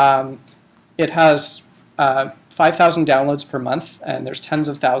it has 5,000 downloads per month, and there's tens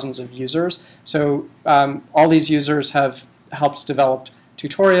of thousands of users. So all these users have helped develop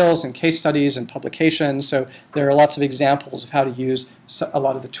tutorials and case studies and publications. So there are lots of examples of how to use a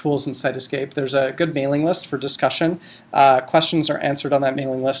lot of the tools in Cytoscape. There's a good mailing list for discussion. Questions are answered on that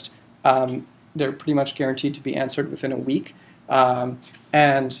mailing list. They're pretty much guaranteed to be answered within a week, and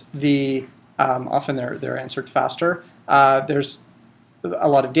often they're answered faster. There's a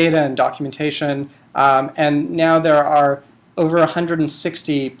lot of data and documentation, and now there are over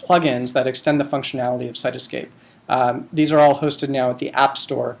 160 plugins that extend the functionality of Cytoscape. These are all hosted now at the App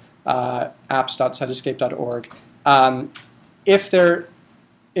Store, apps.cytoscape.org.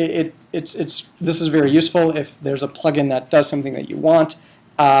 This is very useful if there's a plugin that does something that you want.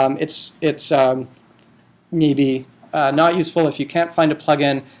 It's maybe not useful if you can't find a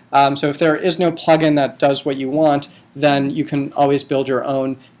plugin. So if there is no plugin that does what you want, then you can always build your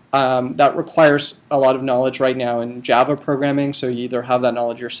own that requires a lot of knowledge right now in Java programming. So you either have that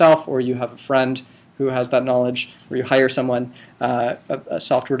knowledge yourself, or you have a friend who has that knowledge, or you hire someone, a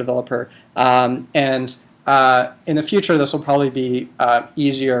software developer. And in the future, this will probably be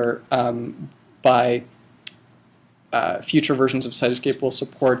easier by future versions of Cytoscape will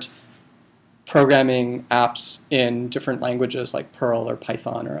support programming apps in different languages like Perl or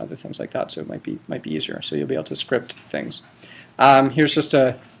Python or other things like that. So it might be easier. So you'll be able to script things. Here's just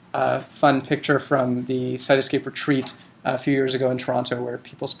a fun picture from the Cytoscape retreat a few years ago in Toronto, where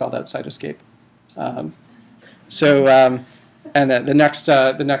people spelled out Cytoscape. And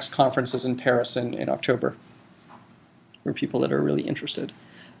the next conference is in Paris in October, for people that are really interested.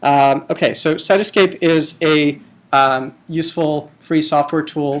 Okay, so Cytoscape is a useful free software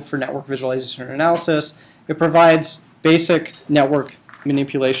tool for network visualization and analysis. It provides basic network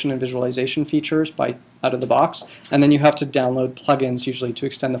manipulation and visualization features out of the box, and then you have to download plugins usually to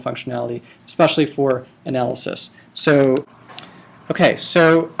extend the functionality, especially for analysis. So, okay,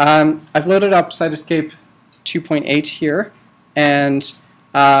 so I've loaded up Cytoscape 2.8 here, and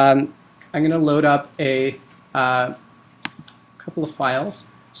I'm going to load up a couple of files.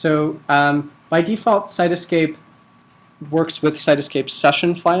 So by default, Cytoscape works with Cytoscape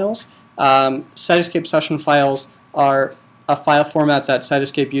session files. Cytoscape session files are a file format that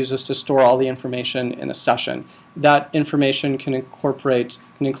Cytoscape uses to store all the information in a session. That information can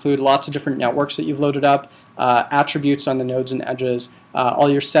include lots of different networks that you've loaded up, attributes on the nodes and edges, all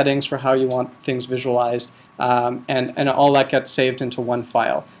your settings for how you want things visualized, and all that gets saved into one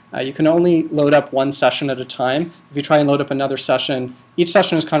file. You can only load up one session at a time. If you try and load up another session, each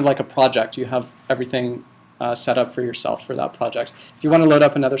session is kind of like a project. You have everything set up for yourself for that project. If you want to load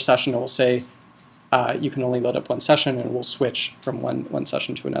up another session, it will say you can only load up one session, and it will switch from one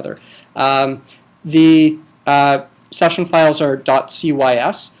session to another. The session files are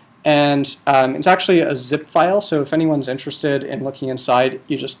 .cys, and it's actually a zip file. So if anyone's interested in looking inside,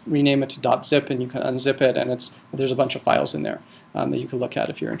 you just rename it to .zip, and you can unzip it, and there's a bunch of files in there that you can look at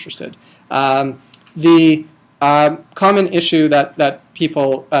if you're interested. The common issue that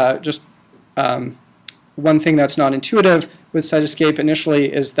people one thing that's not intuitive with Cytoscape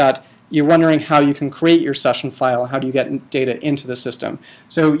initially is that you're wondering how you can create your session file. How do you get data into the system?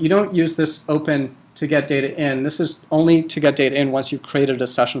 So you don't use this open to get data in. This is only to get data in once you've created a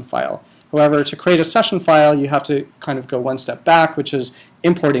session file. However, to create a session file, you have to kind of go one step back, which is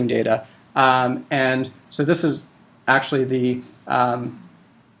importing data. And so this is actually the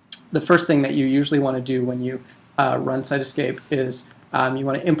first thing that you usually want to do when you run Cytoscape is you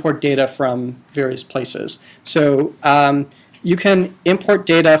want to import data from various places. So you can import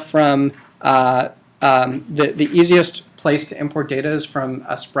data from the easiest place to import data is from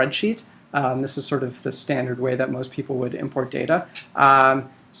a spreadsheet. This is sort of the standard way that most people would import data.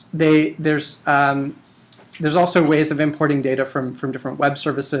 There's also ways of importing data from different web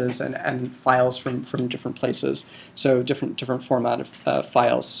services and files from different places, so different format of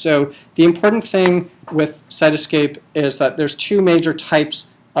files. So the important thing with Cytoscape is that there's two major types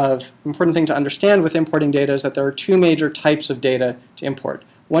of, important thing to understand with importing data is that there are two major types of data to import.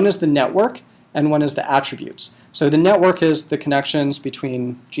 One is the network, and one is the attributes. So the network is the connections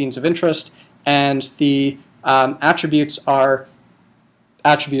between genes of interest, and the attributes are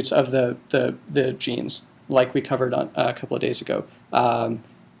attributes of the genes, like we covered a couple of days ago.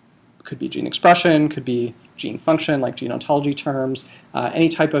 Could be gene expression, could be gene function, like gene ontology terms. Any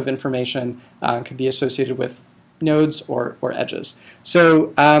type of information could be associated with nodes or edges.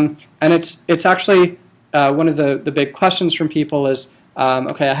 So, and it's actually one of the big questions from people is,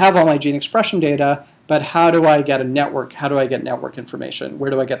 okay, I have all my gene expression data, but how do I get a network? How do I get network information? Where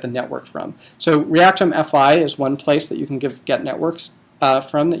do I get the network from? So Reactome-FI is one place that you can get networks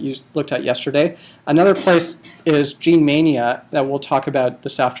from that you looked at yesterday. Another place is GeneMania that we'll talk about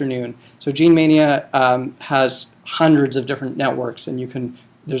this afternoon. So GeneMania has hundreds of different networks, and you can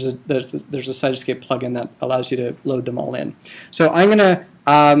there's a Cytoscape plugin that allows you to load them all in. So I'm going to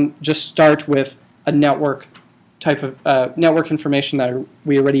just start with a network type of network information that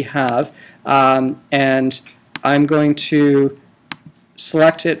we already have, and I'm going to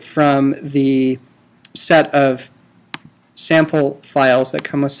select it from the set of sample files that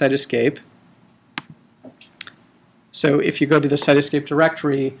come with Cytoscape. So if you go to the Cytoscape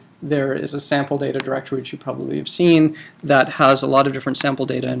directory, there is a sample data directory, which you probably have seen, that has a lot of different sample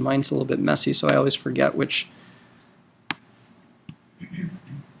data, and mine's a little bit messy, so I always forget which.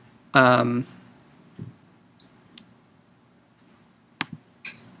 Let's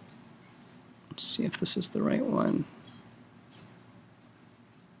see if this is the right one.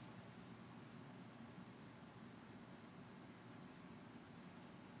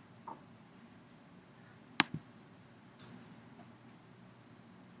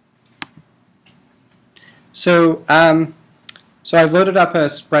 So I've loaded up a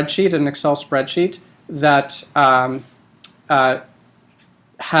spreadsheet, an Excel spreadsheet that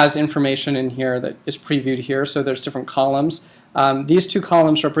has information in here that is previewed here. So there's different columns. These two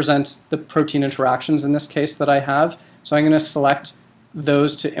columns represent the protein interactions in this case that I have. So I'm going to select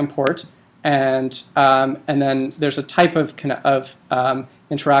those to import, and then there's a type of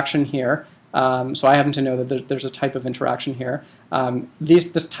interaction here. So I happen to know that there's a type of interaction here.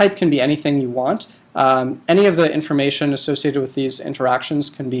 This type can be anything you want. Any of the information associated with these interactions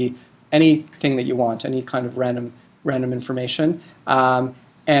can be anything that you want, any kind of random information,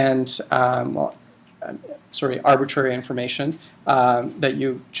 arbitrary information that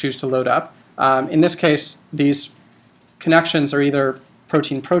you choose to load up. In this case, these connections are either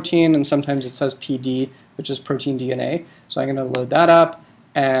protein-protein, and sometimes it says PD, which is protein-DNA. So I'm going to load that up,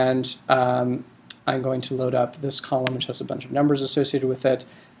 and I'm going to load up this column, which has a bunch of numbers associated with it.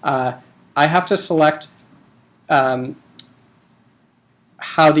 I have to select how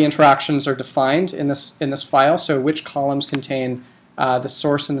the interactions are defined in this file. So which columns contain the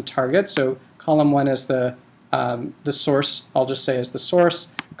source and the target. So column 1 is the source. I'll just say is the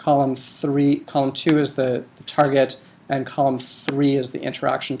source. Column 2 is the target, and column 3 is the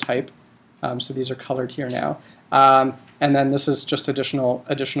interaction type. So these are colored here now. And then this is just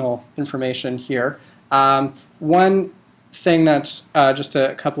additional information here. One thing that's just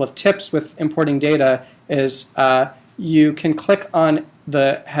a couple of tips with importing data is you can click on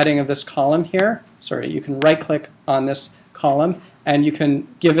the heading of this column here. Sorry, you can right-click on this column, and you can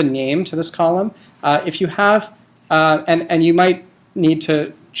give a name to this column. If you have, and you might need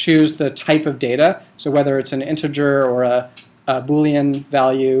to choose the type of data, so whether it's an integer or a Boolean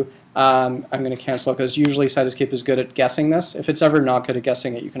value. I'm going to cancel because usually Cytoscape is good at guessing this. If it's ever not good at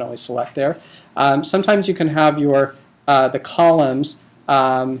guessing it, you can always select there. Sometimes you can have your the columns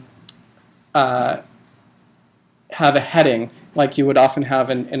have a heading, like you would often have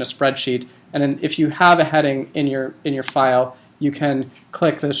in a spreadsheet. And then if you have a heading in your file, you can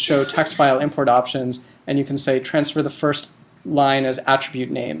click the Show Text File Import options, and you can say transfer the first line as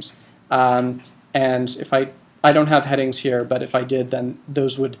attribute names. And if I don't have headings here, but if I did, then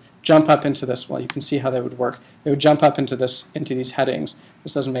those would jump up into this. Well, you can see how that would work. It would jump up into these headings.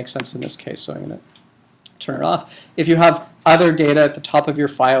 This doesn't make sense in this case, so I'm going to turn it off. If you have other data at the top of your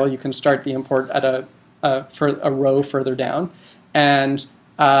file, you can start the import at for a row further down, and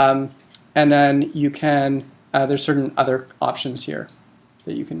then you can. There's certain other options here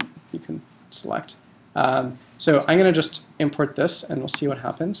that you can select. So I'm going to just import this, and we'll see what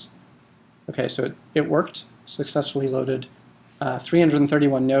happens. Okay, so it worked. Successfully loaded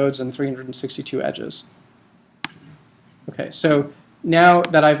 331 nodes and 362 edges. Okay, so now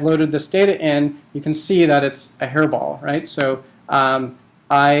that I've loaded this data in, you can see that it's a hairball, right? So I'm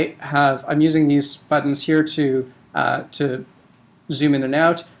using these buttons here to zoom in and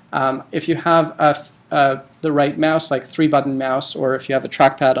out. If you have the right mouse, like 3-button mouse, or if you have a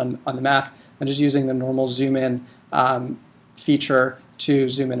trackpad on the Mac, I'm just using the normal zoom in feature to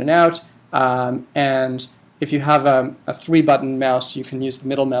zoom in and out. And if you have a 3-button mouse, you can use the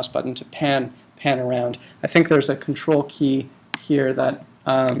middle mouse button to pan around. I think there's a control key here that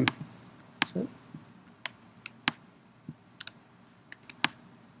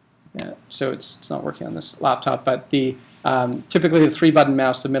so it's not working on this laptop, but the typically the 3-button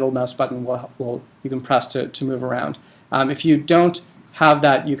mouse, the middle mouse button you can press to move around. If you don't have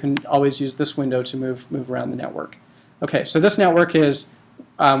that, you can always use this window to move around the network. Okay, so this network is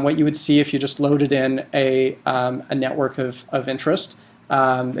what you would see if you just loaded in a network of interest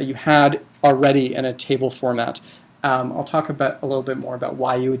that you had already in a table format. I'll talk a little bit more about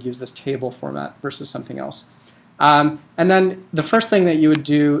why you would use this table format versus something else. And then the first thing that you would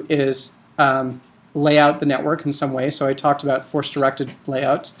do is lay out the network in some way. So I talked about force-directed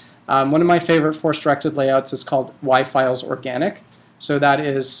layouts. One of my favorite force-directed layouts is called Y-Files Organic. So that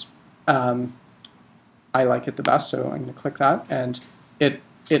is, I like it the best, so I'm going to click that, and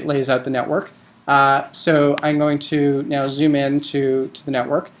it lays out the network. So I'm going to now zoom in to the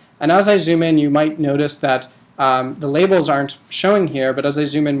network. And as I zoom in, you might notice that the labels aren't showing here, but as I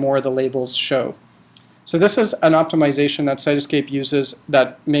zoom in more, the labels show. So this is an optimization that Cytoscape uses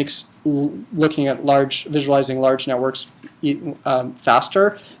that makes looking at visualizing large networks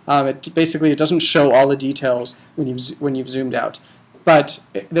faster. It doesn't show all the details when you've zoomed out. But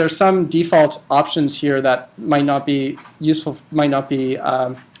there's some default options here that might not be useful, might not be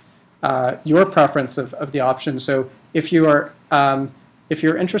your preference of the option. So if you're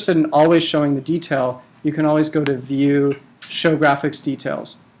interested in always showing the detail, you can always go to View, Show Graphics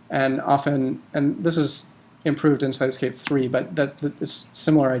Details. And this is improved in Cytoscape 3, but it's a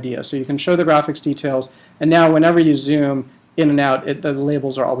similar idea. So you can show the graphics details, and now whenever you zoom in and out, the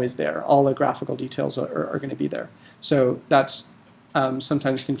labels are always there. All the graphical details are going to be there. So that's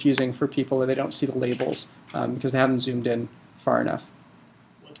sometimes confusing for people where they don't see the labels because they haven't zoomed in far enough.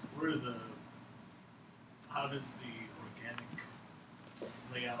 How does the organic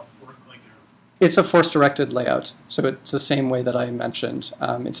layout work? It's a force-directed layout, so it's the same way that I mentioned.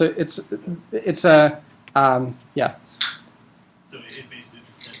 Yeah. So it basically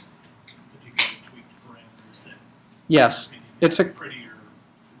just says if you can tweak parameters that. Yes, it's a prettier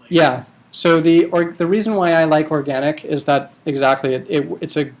layouts. Yeah. So the reason why I like organic is that exactly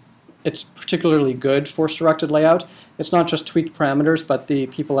it's particularly good force-directed layout. It's not just tweaked parameters, but the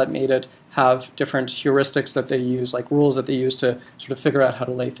people that made it have different heuristics that they use, like rules that they use to sort of figure out how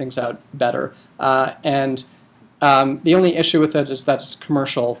to lay things out better. The only issue with it is that it's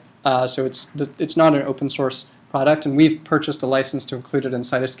commercial, so it's not an open source product, and we've purchased a license to include it in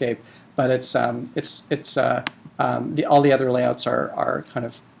Cytoscape, but all the other layouts are kind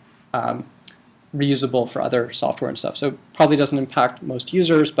of reusable for other software and stuff. So probably doesn't impact most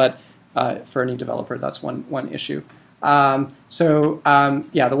users, but for any developer, that's one issue. Yeah,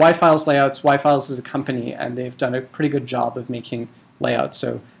 the Y-Files layouts, Y-Files is a company, and they've done a pretty good job of making layouts.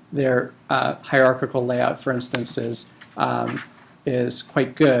 So their hierarchical layout, for instance, is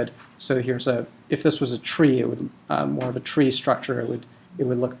quite good. So if this was a tree, it would more of a tree structure. It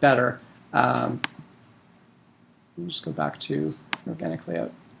would look better. Let me just go back to organic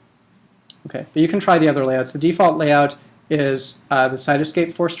layout. Okay, but you can try the other layouts. The default layout is the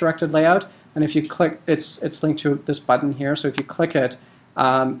Cytoscape force-directed layout, and if you click, it's linked to this button here. So if you click it,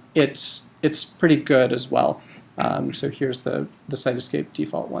 it's pretty good as well. So here's the Cytoscape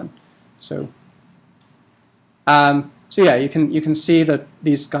default one. So yeah, you can see that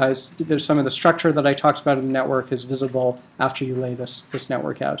these guys, there's some of the structure that I talked about in the network is visible after you lay this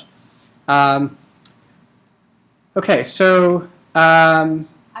network out. Okay, so I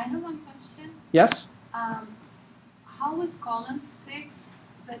have one question. Yes. How is column 6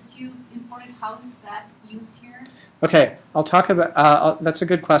 that you imported? How is that used here? Okay, I'll talk about. That's a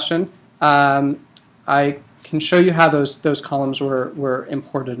good question. I can show you how those columns were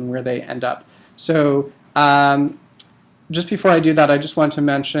imported and where they end up. So just before I do that, I just want to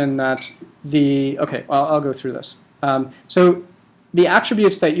mention that I'll go through this. So the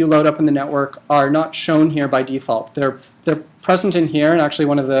attributes that you load up in the network are not shown here by default. They're present in here, and actually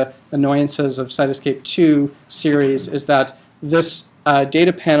one of the annoyances of Cytoscape 2 series is that this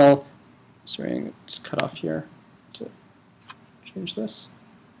data panel, sorry, it's cut off here to change this.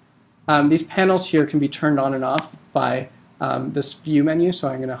 These panels here can be turned on and off by this view menu, so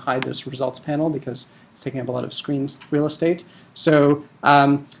I'm going to hide this results panel because it's taking up a lot of screen real estate. So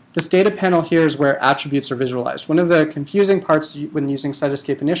this data panel here is where attributes are visualized. One of the confusing parts when using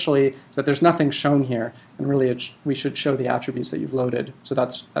Cytoscape initially is that there's nothing shown here, and really we should show the attributes that you've loaded. So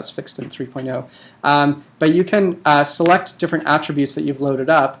that's fixed in 3.0. But you can select different attributes that you've loaded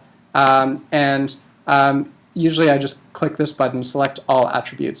up, and usually I just click this button, select all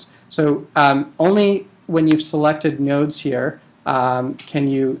attributes. So only when you've selected nodes here can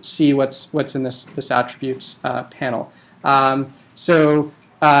you see what's in this attributes panel.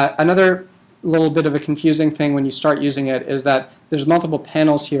 Another little bit of a confusing thing when you start using it is that there's multiple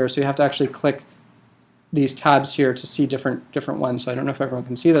panels here, so you have to actually click these tabs here to see different ones. So I don't know if everyone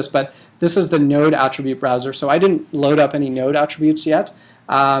can see this, but this is the node attribute browser. So I didn't load up any node attributes yet.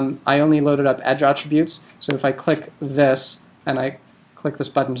 I only loaded up edge attributes. So if I click this and I click this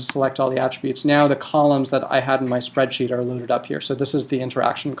button to select all the attributes, now the columns that I had in my spreadsheet are loaded up here. So this is the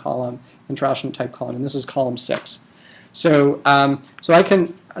interaction column, interaction type column, and this is column 6. So I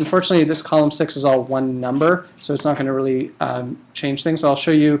can, unfortunately, this column 6 is all one number, so it's not going to really change things. So I'll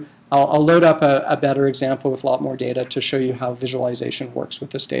show you, I'll load up a better example with a lot more data to show you how visualization works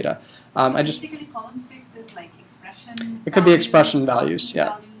with this data. So basically column 6 is like expression. It could be expression values,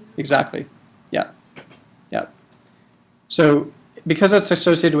 yeah, exactly, yeah. So because it's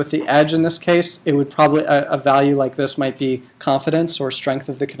associated with the edge in this case, it would probably, a value like this might be confidence or strength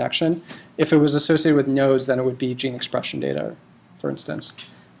of the connection. If it was associated with nodes, then it would be gene expression data, for instance.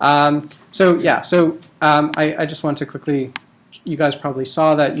 I just want to quickly, you guys probably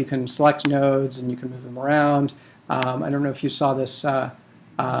saw that you can select nodes and you can move them around. I don't know if you saw this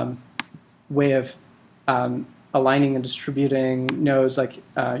way of aligning and distributing nodes, like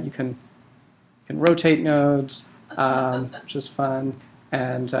you can rotate nodes. Which is fun,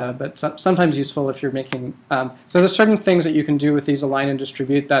 but sometimes useful if you're making. So there's certain things that you can do with these align and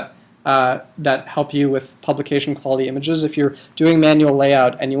distribute that that help you with publication quality images. If you're doing manual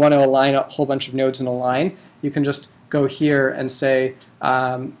layout and you want to align a whole bunch of nodes in a line, you can just go here and say,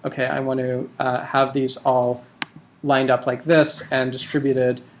 okay, I want to have these all lined up like this and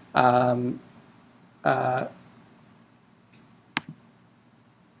distributed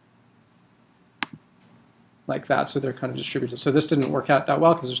like that, so they're kind of distributed. So this didn't work out that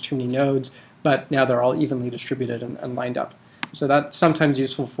well because there's too many nodes, but now they're all evenly distributed and lined up. So that's sometimes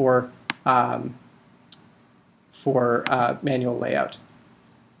useful for manual layout.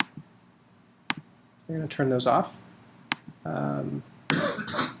 I'm going to turn those off.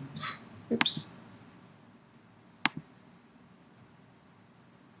 Oops.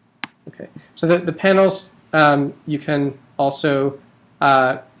 Okay, so the panels, you can also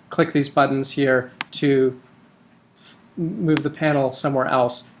click these buttons here to move the panel somewhere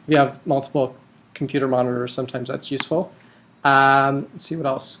else. If you have multiple computer monitors, sometimes that's useful. Let's see what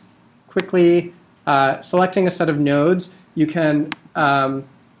else. Quickly, selecting a set of nodes, you can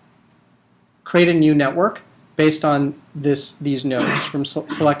create a new network based on these nodes, from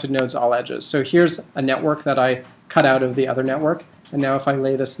selected nodes, all edges. So here's a network that I cut out of the other network, and now if I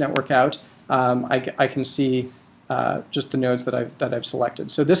lay this network out, I can see just the nodes that I've selected.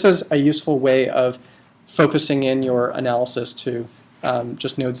 So this is a useful way of focusing in your analysis to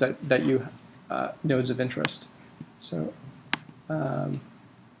just nodes that you nodes of interest. So.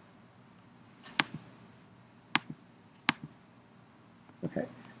 Okay,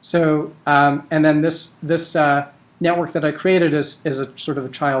 so and then this network that I created is a sort of a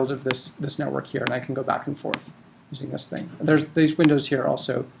child of this network here, and I can go back and forth using this thing. There's these windows here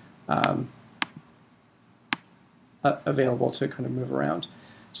also available to kind of move around.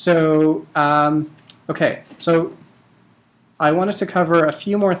 So okay, so I wanted to cover a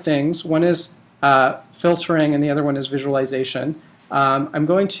few more things. One is filtering, and the other one is visualization. I'm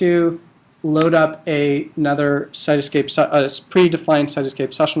going to load up another Cytoscape, predefined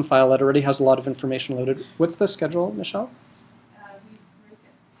Cytoscape session file that already has a lot of information loaded. What's the schedule, Michelle? We break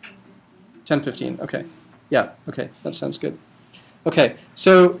at 10:15. 10:15, okay. Yeah, okay, that sounds good. Okay,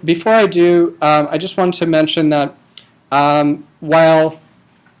 so before I do, I just wanted to mention that while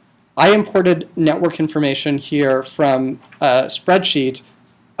I imported network information here from a spreadsheet,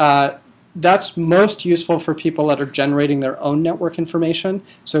 that's most useful for people that are generating their own network information.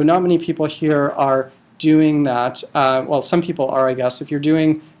 So not many people here are doing that. Well, some people are, I guess. If you're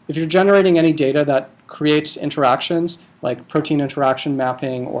generating any data that creates interactions, like protein interaction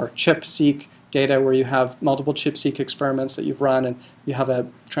mapping or ChIP-seq data, where you have multiple ChIP-seq experiments that you've run, and you have a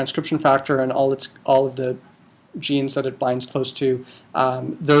transcription factor and all of the genes that it binds close to,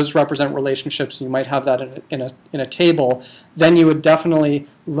 those represent relationships. You might have that in a table. Then you would definitely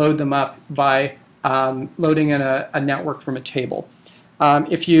load them up by loading in a network from a table.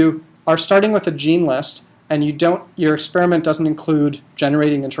 If you are starting with a gene list and your experiment doesn't include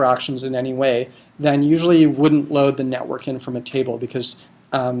generating interactions in any way, then usually you wouldn't load the network in from a table, because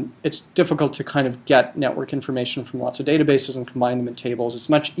it's difficult to kind of get network information from lots of databases and combine them in tables. It's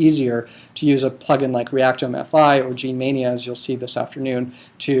much easier to use a plugin like Reactome-FI or GeneMania, as you'll see this afternoon,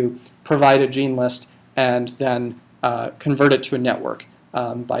 to provide a gene list and then convert it to a network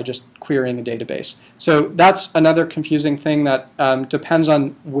by just querying a database. So that's another confusing thing that depends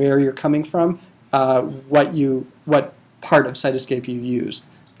on where you're coming from, what part of Cytoscape you use.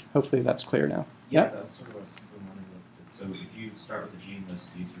 Hopefully that's clear now. Yeah, that's sort of what I was wondering. So if you start with a gene list,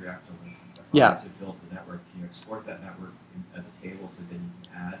 use Yeah. to build the network, can you export that network as a table so then you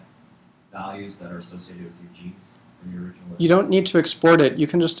can add values that are associated with your genes from your original list? You don't need to export it. You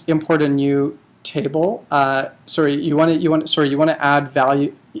can just import a new table. You want to add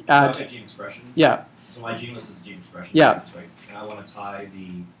value. Like a gene expression. Yeah. So my gene list is gene expression. Yeah. Right. And I want to tie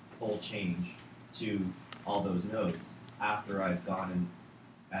the full change to all those nodes after I've gone and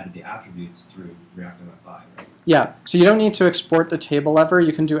added the attributes through Reactome-FI, right? Yeah. So you don't need to export the table ever.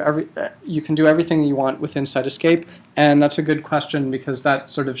 You can do everything you want within Cytoscape, and that's a good question because that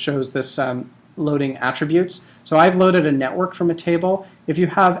sort of shows this loading attributes. So I've loaded a network from a table. If you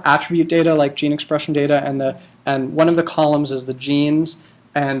have attribute data like gene expression data, and one of the columns is the genes,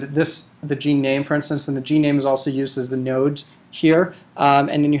 and the gene name, for instance, and the gene name is also used as the nodes here, and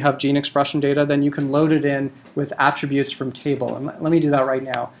then you have gene expression data, then you can load it in with attributes from table. And let me do that right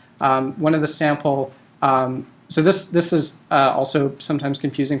now. One of the sample, so this is also sometimes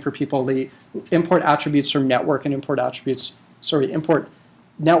confusing for people. The import attributes from network and import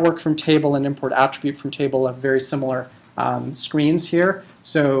network from table and import attribute from table have very similar screens here.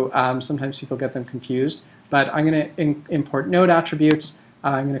 So sometimes people get them confused. But I'm going to import node attributes.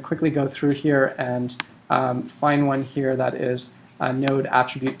 I'm going to quickly go through here and find one here that is node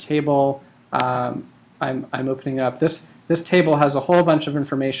attribute table. I'm opening up. This table has a whole bunch of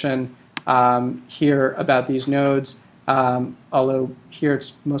information here about these nodes, although here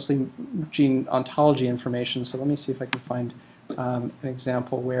it's mostly gene ontology information. So let me see if I can find an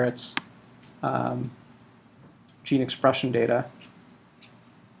example where it's gene expression data.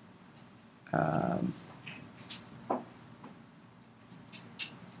 I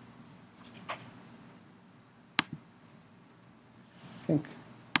think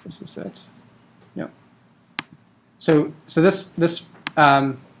this is it. No. So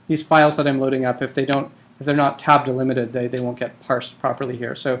these files that I'm loading up, if they're not tab delimited, they won't get parsed properly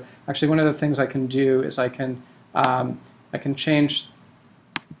here. So actually, one of the things I can do is I can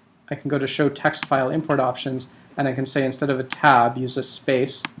go to show text file import options, and I can say instead of a tab, use a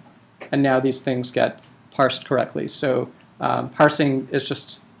space, and now these things get parsed correctly. So parsing is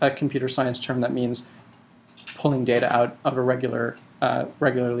just a computer science term that means pulling data out of a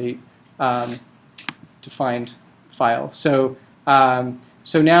regularly defined file. So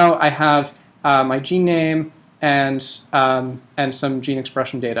so now I have my gene name and some gene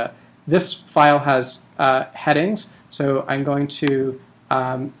expression data. This file has headings, so I'm going to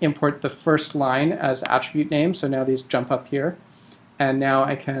import the first line as attribute name. So now these jump up here, and now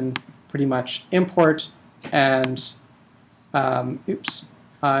I can pretty much import and oops,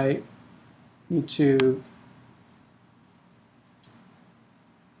 I need to.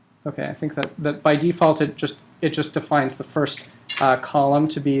 Okay, I think that by default it just defines the first column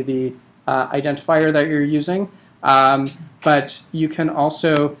to be the identifier that you're using, but you can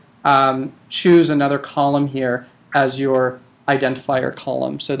also choose another column here as your identifier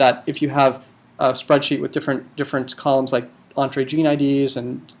column, so that if you have a spreadsheet with different columns like Entrez gene IDs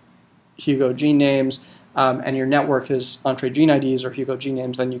and Hugo gene names, and your network is Entrez gene IDs or Hugo gene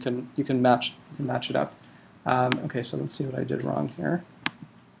names, then you can match it up. Okay, so let's see what I did wrong here.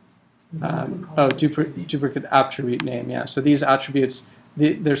 Duplicate attribute name. Yeah. So these attributes,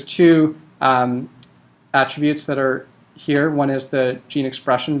 there's two attributes that are here. One is the gene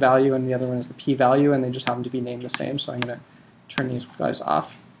expression value, and the other one is the p-value, and they just happen to be named the same. So I'm going to turn these guys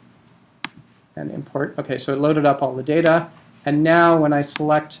off and import. Okay, so it loaded up all the data, and now when I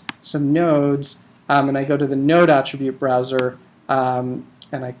select some nodes and I go to the node attribute browser and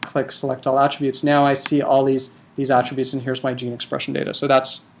I click select all attributes, now I see all these attributes, and here's my gene expression data. So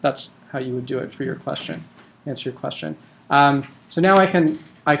that's how you would do it for your question, answer your question. So now I can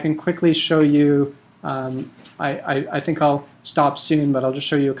quickly show you. I think I'll stop soon, but I'll just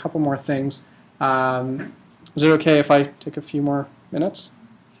show you a couple more things. Is it okay if I take a few more minutes?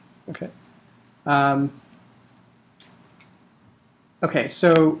 Okay. Okay.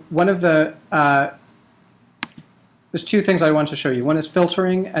 So one of the there's two things I want to show you. One is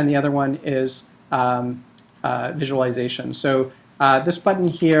filtering, and the other one is visualization. So this button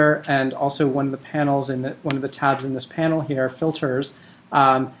here, and also one of the panels in one of the tabs in this panel here, filters,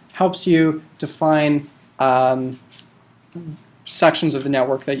 helps you define sections of the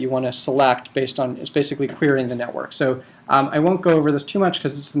network that you want to select based on. It's basically querying the network. So I won't go over this too much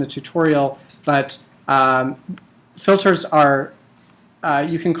because it's in the tutorial, but filters are.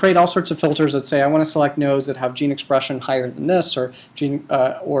 You can create all sorts of filters that say I want to select nodes that have gene expression higher than this, or gene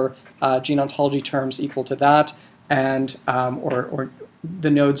ontology terms equal to that, and or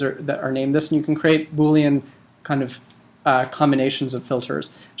the nodes that are named this, and you can create Boolean kind of combinations of filters.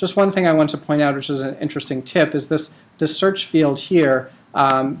 Just one thing I want to point out, which is an interesting tip, is this search field here.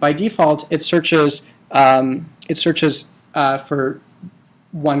 By default, it searches for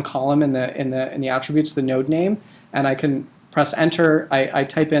one column in the attributes, the node name, and I can press enter. I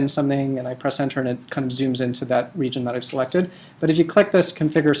type in something and I press enter, and it kind of zooms into that region that I've selected. But if you click this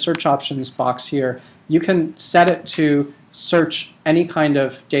configure search options box here, you can set it to search any kind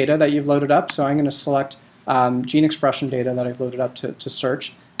of data that you've loaded up. So I'm going to select gene expression data that I've loaded up to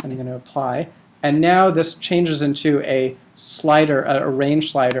search, and I'm going to apply. And now this changes into a slider, a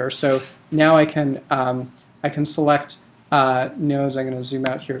range slider. So now I can select nodes. I'm going to zoom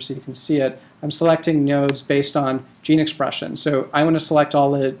out here so you can see it. I'm selecting nodes based on gene expression. So I want to select all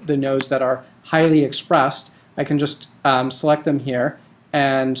the nodes that are highly expressed. I can just select them here,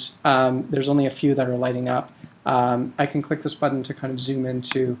 and there's only a few that are lighting up. I can click this button to kind of zoom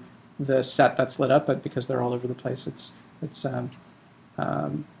into the set that's lit up, but because they're all over the place, it doesn't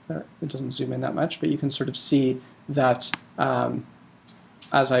zoom in that much. But you can sort of see that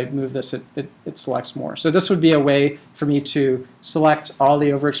as I move this, it selects more. So this would be a way for me to select all the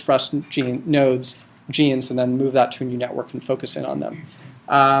overexpressed genes, and then move that to a new network and focus in on them.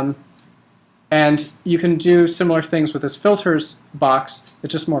 And you can do similar things with this filters box.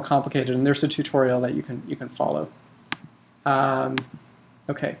 It's just more complicated, and there's a tutorial that you can follow.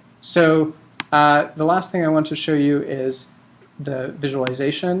 Okay, so the last thing I want to show you is the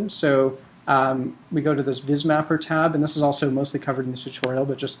visualization. So we go to this VisMapper tab, and this is also mostly covered in this tutorial,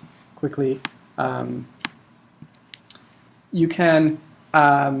 but just quickly, you can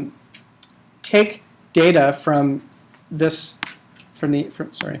take data from this, from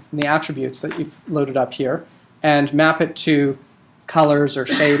the attributes that you've loaded up here, and map it to colors or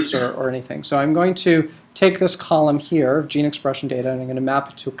shapes or anything. So I'm going to take this column here of gene expression data, and I'm going to map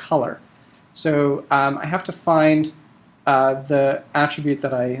it to a color. So I have to find the attribute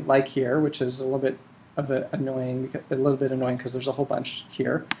that I like here, which is a little bit annoying because there's a whole bunch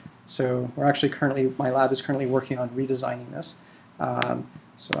here. So we're actually my lab is currently working on redesigning this.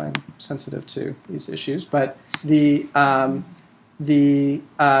 So I'm sensitive to these issues. But so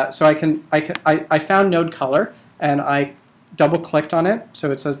I found node color, and I double-clicked on it.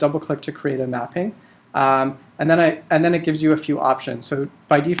 So it says double-click to create a mapping. And then it gives you a few options. So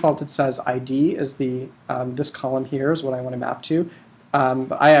by default, it says ID is this column here is what I want to map to.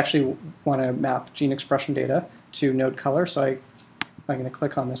 But I actually want to map gene expression data to node color. So I'm going to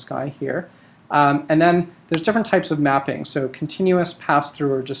click on this guy here. And then there's different types of mapping. So continuous,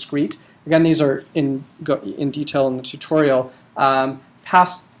 pass-through, or discrete. Again, these are in detail in the tutorial. The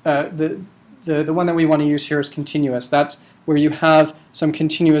one that we want to use here is continuous. That's where you have some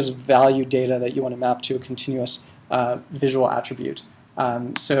continuous value data that you want to map to a continuous visual attribute.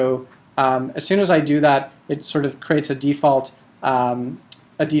 As soon as I do that, it sort of creates a default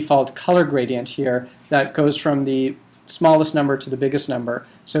color gradient here that goes from the smallest number to the biggest number.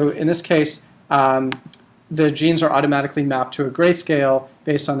 So in this case, the genes are automatically mapped to a grayscale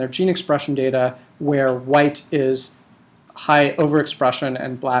based on their gene expression data, where white is high overexpression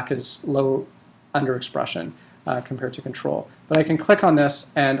and black is low underexpression compared to control. But I can click on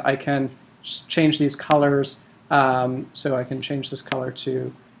this and I can change these colors. So I can change this color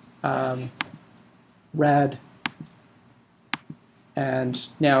to red, and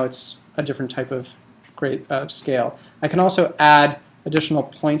now it's a different type of scale. I can also add additional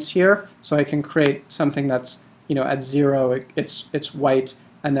points here, so I can create something that's, at 0 it's white,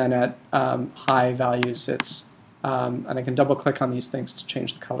 and then at high values it's and I can double click on these things to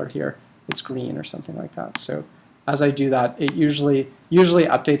change the color here. It's green or something like that. So as I do that, it usually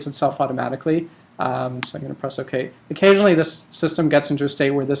updates itself automatically. So I'm going to press OK. Occasionally this system gets into a state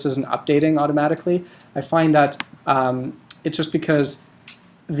where this isn't updating automatically. I find that it's just because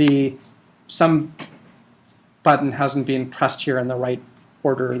some button hasn't been pressed here in the right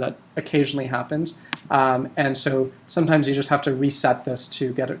order. That occasionally happens. And so sometimes you just have to reset this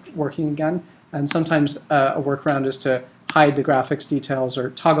to get it working again. And sometimes a workaround is to hide the graphics details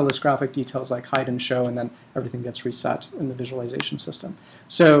or toggle this graphic details like hide and show, and then everything gets reset in the visualization system.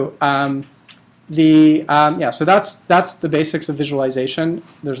 So so that's the basics of visualization.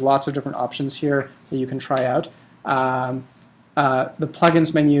 There's lots of different options here that you can try out. The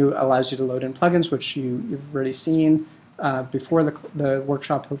plugins menu allows you to load in plugins, which you've already seen before the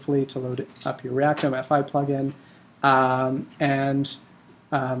workshop, hopefully, to load up your Reactome FI plugin. I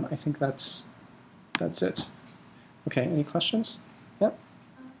think that's it. Okay, any questions? Yep.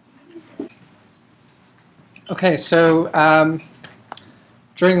 Okay, so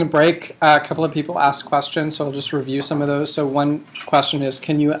during the break, a couple of people asked questions, so I'll just review some of those. So one question is,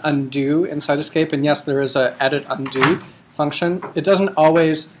 can you undo in Cytoscape? And yes, there is an edit undo function. It doesn't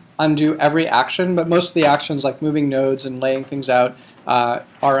always undo every action, but most of the actions, like moving nodes and laying things out, are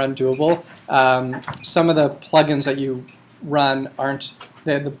undoable. Some of the plugins that you run aren't.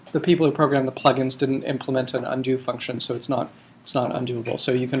 The people who program the plugins didn't implement an undo function, so it's not undoable.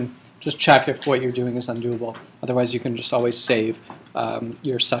 So you can just check if what you're doing is undoable. Otherwise, you can just always save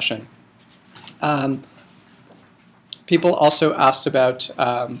your session. People also asked about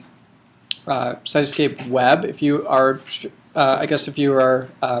Cytoscape Web. If you are, if you are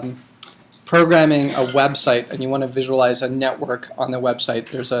programming a website and you want to visualize a network on the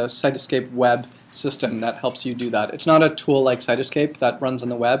website, there's a Cytoscape Web system that helps you do that. It's not a tool like Cytoscape that runs on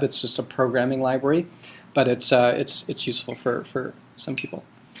the web. It's just a programming library, but it's useful for some people.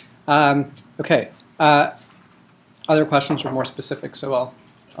 Okay. Other questions were more specific, so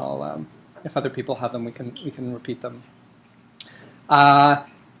I'll if other people have them, we can repeat them.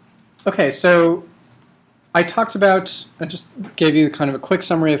 Okay, so I talked about, I just gave you kind of a quick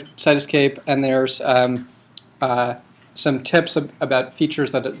summary of Cytoscape, and there's some tips about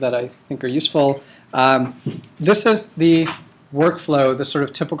features that I think are useful. This is the workflow, the sort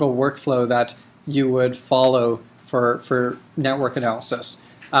of typical workflow that you would follow for network analysis.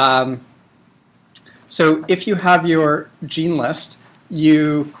 So if you have your gene list,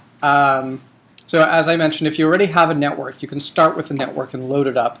 you So as I mentioned, if you already have a network, you can start with the network and load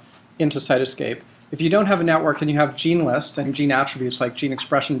it up into Cytoscape. If you don't have a network and you have gene lists and gene attributes like gene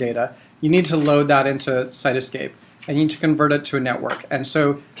expression data, you need to load that into Cytoscape, and you need to convert it to a network. And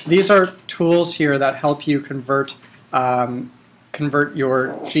so these are tools here that help you convert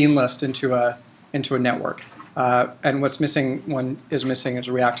your gene list into a network. And what's missing, is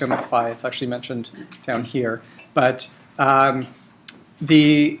Reactomf5. It's actually mentioned down here. But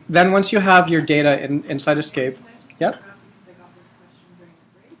then once you have your data in Cytoscape, yep. Because I got this question during the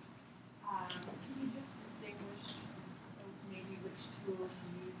break. Can you just distinguish maybe which tools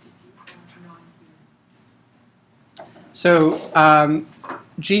you use if you have non-human? So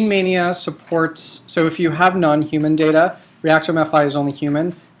GeneMania supports, so if you have non-human data, Reactomf5 is only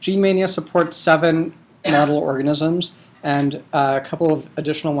human. GeneMania supports 7 model organisms, and a couple of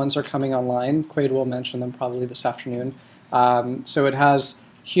additional ones are coming online. Quaid will mention them probably this afternoon. So it has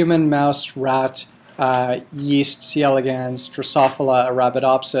human, mouse, rat, yeast, C. elegans, Drosophila,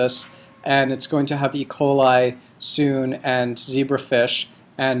 Arabidopsis, and it's going to have E. coli soon, and zebrafish,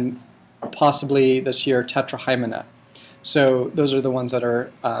 and possibly this year Tetrahymena. So those are the ones that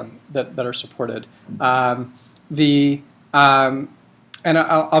are supported. And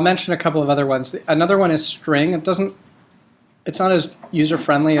I'll mention a couple of other ones. Another one is String. It's not as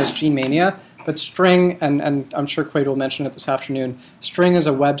user-friendly as GeneMania, but String, and I'm sure Quaid will mention it this afternoon, String is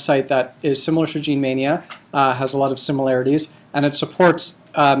a website that is similar to GeneMania, has a lot of similarities, and it supports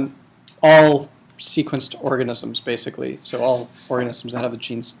all sequenced organisms, basically, so all organisms that have a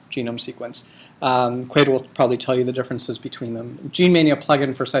genome sequence. Quaid will probably tell you the differences between them. GeneMania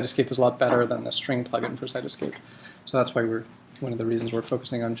plugin for Cytoscape is a lot better than the String plugin for Cytoscape, so that's why one of the reasons we're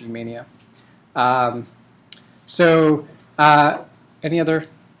focusing on GeneMania. Any other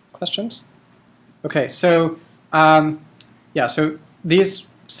questions? Okay, so yeah, so these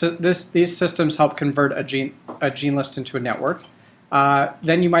systems help convert a gene list into a network.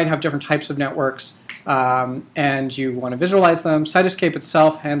 Then you might have different types of networks, and you want to visualize them. Cytoscape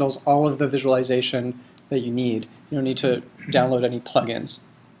itself handles all of the visualization that you need. You don't need to download any plugins.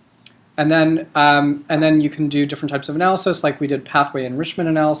 And then you can do different types of analysis, like we did pathway enrichment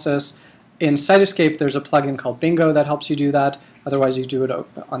analysis. In Cytoscape, there's a plugin called Bingo that helps you do that. Otherwise, you do it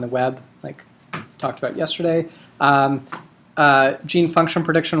on the web, like we talked about yesterday. Gene function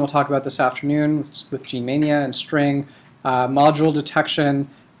prediction, we'll talk about this afternoon with GeneMania and String. Module detection,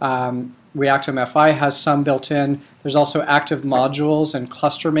 Reactomf5 has some built in. There's also active modules and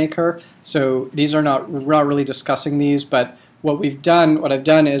Cluster Maker. So we're not really discussing these, but what I've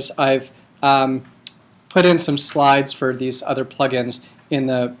done is I've put in some slides for these other plugins in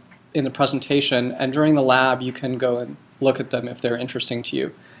the presentation, and during the lab you can go and look at them if they're interesting to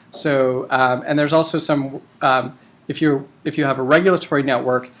you. So and there's also some if you have a regulatory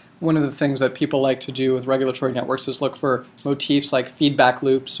network, one of the things that people like to do with regulatory networks is look for motifs like feedback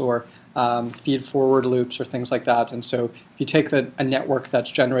loops or feed-forward loops or things like that. And so if you take a network that's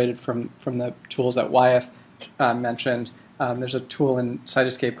generated from the tools that Wyeth mentioned, there's a tool in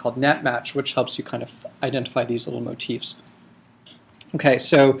Cytoscape called NetMatch, which helps you kind of identify these little motifs. Okay,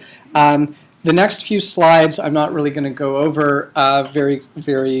 so the next few slides I'm not really going to go over very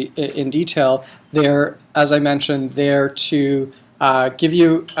in detail. They're, as I mentioned, there to give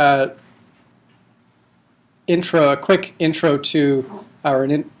you a quick intro to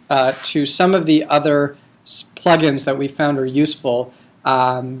to some of the other plugins that we found are useful,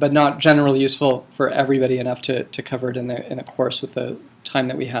 but not generally useful for everybody enough to cover it in a course with the time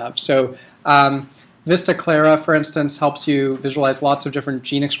that we have. So Vista Clara, for instance, helps you visualize lots of different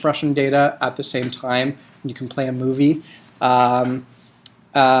gene expression data at the same time, and you can play a movie. So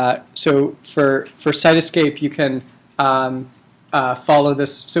for Cytoscape, you can follow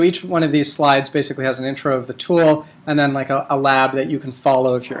this. So each one of these slides basically has an intro of the tool and then like a lab that you can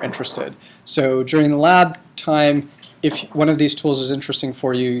follow if you're interested. So during the lab time, if one of these tools is interesting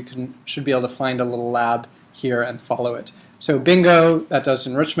for you, you should be able to find a little lab here and follow it. So Bingo, that does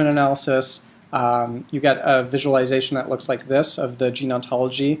enrichment analysis. You get a visualization that looks like this of the gene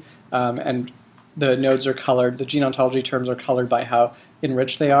ontology, and the nodes are colored. The gene ontology terms are colored by how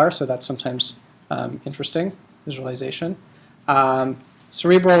enriched they are, so that's sometimes interesting visualization.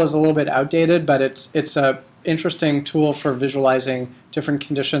 Cerebral is a little bit outdated, but it's a interesting tool for visualizing different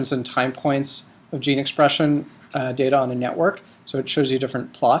conditions and time points of gene expression data on a network. So it shows you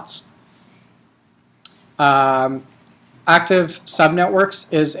different plots. Active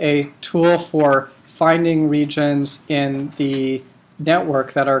subnetworks is a tool for finding regions in the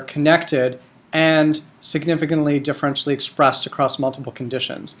network that are connected and significantly differentially expressed across multiple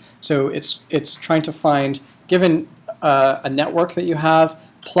conditions. So it's trying to find, given a network that you have,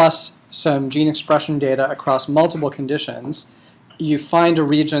 plus some gene expression data across multiple conditions, you find a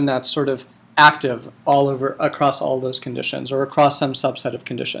region that's sort of active all over across all those conditions or across some subset of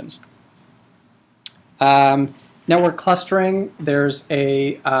conditions. Network clustering, there's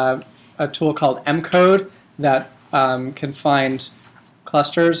a tool called MCode that can find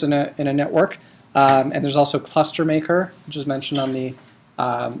clusters in a network. And there's also Cluster Maker, which is mentioned on the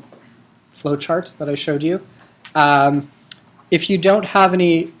flowchart that I showed you. If you don't have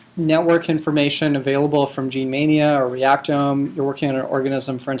any network information available from GeneMania or Reactome, you're working on an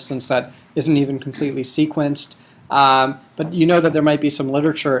organism, for instance, that isn't even completely sequenced, but you know that there might be some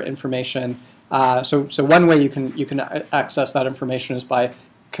literature information. So one way you can access that information is by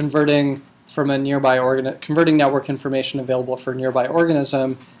converting from a converting network information available for a nearby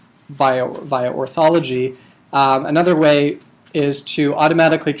organism via orthology. Another way is to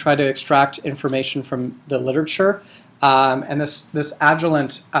automatically try to extract information from the literature. And this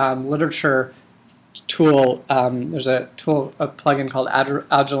Agilent literature tool, there's a plugin called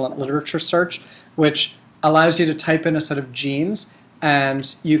Agilent Literature Search, which allows you to type in a set of genes,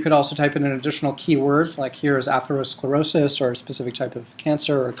 and you could also type in an additional keyword, like here is atherosclerosis or a specific type of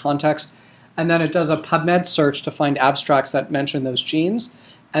cancer or context, and then it does a PubMed search to find abstracts that mention those genes,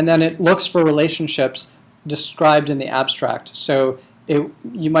 and then it looks for relationships described in the abstract. So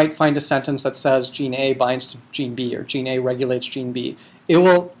you might find a sentence that says gene A binds to gene B or gene A regulates gene B. It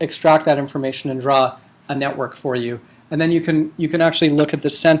will extract that information and draw a network for you. And then you can actually look at the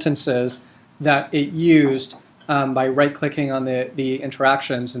sentences that it used by right-clicking on the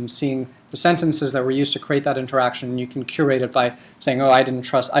interactions and seeing the sentences that were used to create that interaction. And you can curate it by saying, oh, I don't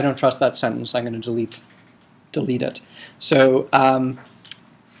trust that sentence. I'm going to delete it. So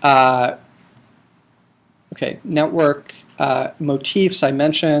okay, network motifs I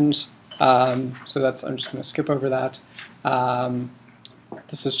mentioned, so I'm just going to skip over that.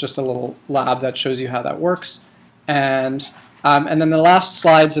 This is just a little lab that shows you how that works. And then the last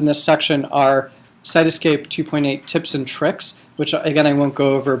slides in this section are Cytoscape 2.8 tips and tricks, which again I won't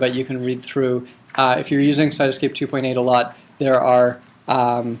go over, but you can read through. If you're using Cytoscape 2.8 a lot, there are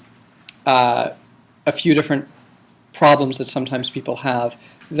a few different problems that sometimes people have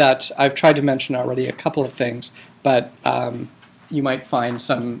that I've tried to mention already, a couple of things, but you might find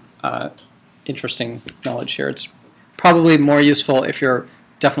some interesting knowledge here. It's probably more useful if you're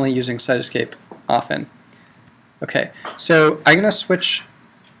definitely using Cytoscape often. Okay, so I'm going to switch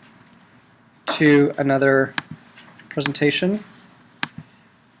to another presentation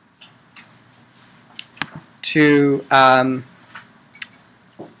to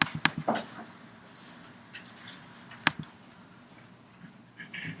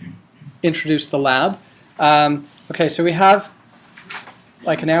introduce the lab. Okay, so we have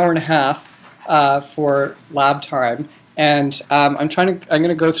like an hour and a half for lab time, and I'm going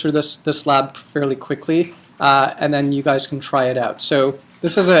to go through this lab fairly quickly, and then you guys can try it out. So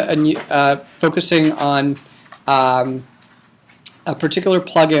this is focusing on a particular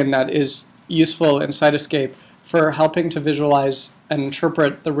plugin that is useful in Cytoscape for helping to visualize and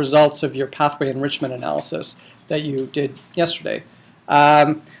interpret the results of your pathway enrichment analysis that you did yesterday.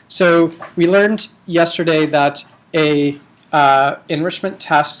 So we learned yesterday that a enrichment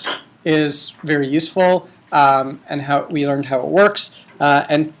test is very useful, and we learned how it works.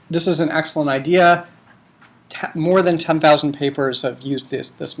 And this is an excellent idea. More than 10,000 papers have used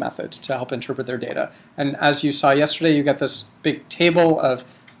this method to help interpret their data. And as you saw yesterday, you get this big table of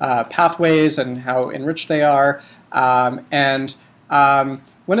pathways and how enriched they are. And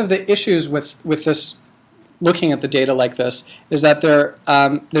one of the issues with this, looking at the data like this, is that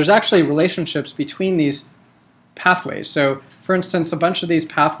there's actually relationships between these pathways. So, for instance, a bunch of these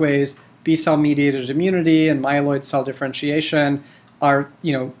pathways, B-cell mediated immunity and myeloid cell differentiation,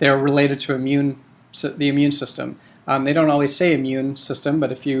 they're related to the immune system. They don't always say immune system,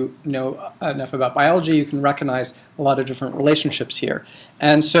 but if you know enough about biology, you can recognize a lot of different relationships here.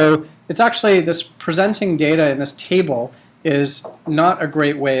 And so it's actually, this presenting data in this table is not a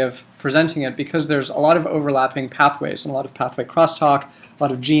great way of presenting it because there's a lot of overlapping pathways and a lot of pathway crosstalk, a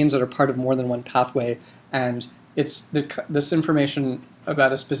lot of genes that are part of more than one pathway, and this information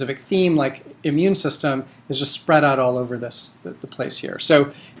about a specific theme like immune system is just spread out all over the place here.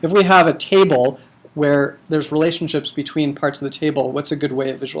 So if we have a table where there's relationships between parts of the table, what's a good way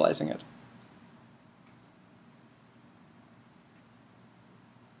of visualizing it?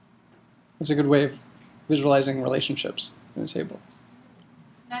 What's a good way of visualizing relationships in a table?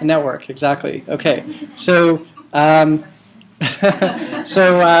 A network, exactly. Okay, so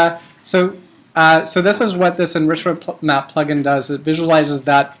so this is what this enrichment map plugin does. It visualizes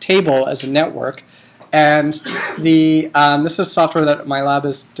that table as a network, And this is software that my lab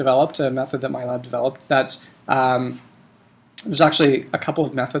has developed, a method that my lab developed. That there's actually a couple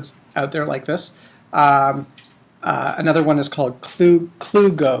of methods out there like this. Another one is called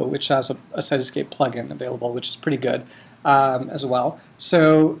ClueGo, which has a Cytoscape plugin available, which is pretty good as well.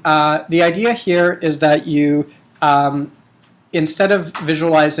 So the idea here is that you, instead of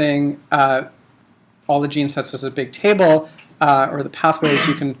visualizing all the gene sets as a big table, or the pathways,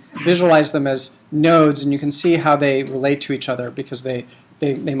 you can visualize them as nodes, and you can see how they relate to each other, because they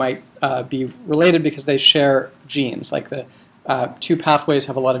might be related because they share genes. Like the two pathways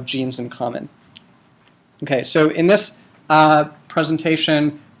have a lot of genes in common. Okay, so in this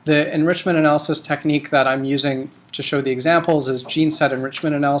presentation, the enrichment analysis technique that I'm using to show the examples is gene set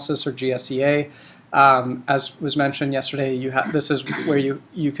enrichment analysis, or GSEA. As was mentioned yesterday, this is where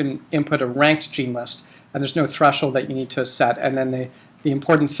you can input a ranked gene list, and there's no threshold that you need to set. And then the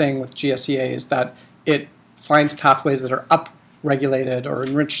important thing with GSEA is that it finds pathways that are upregulated or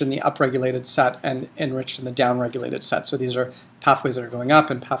enriched in the upregulated set and enriched in the downregulated set. So these are pathways that are going up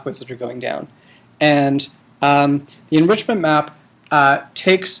and pathways that are going down. And the enrichment map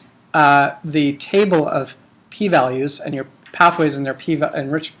takes the table of p-values and your pathways and their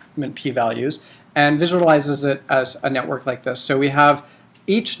enrichment p-values and visualizes it as a network like this. So we have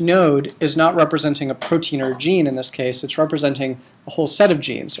each node is not representing a protein or a gene in this case. It's representing a whole set of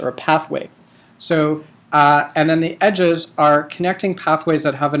genes, or a pathway. So and then the edges are connecting pathways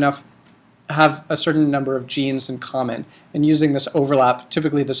that have a certain number of genes in common, and using this overlap,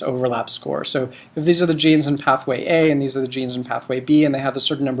 typically this overlap score. So if these are the genes in pathway A and these are the genes in pathway B, and they have a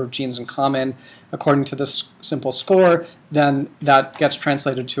certain number of genes in common according to this simple score, then that gets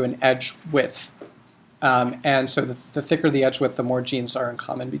translated to an edge width. And so the thicker the edge width, the more genes are in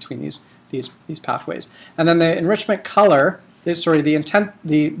common between these pathways. And then the enrichment color is, the intent,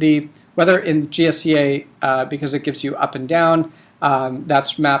 whether in GSEA, because it gives you up and down,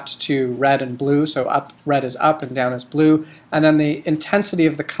 that's mapped to red and blue. So red is up and down is blue. And then the intensity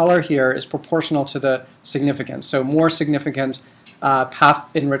of the color here is proportional to the significance. So more significant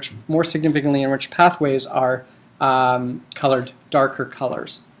more significantly enriched pathways are colored darker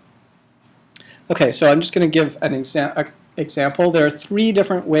colors. Okay, so I'm just going to give an example. There are three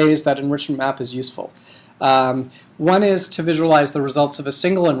different ways that enrichment map is useful. One is to visualize the results of a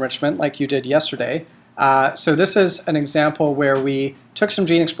single enrichment, like you did yesterday. So this is an example where we took some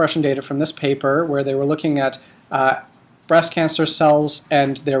gene expression data from this paper, where they were looking at breast cancer cells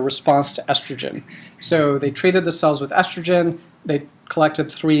and their response to estrogen. So they treated the cells with estrogen. They collected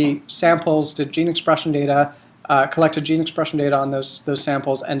 3 samples, did gene expression data, collected gene expression data on those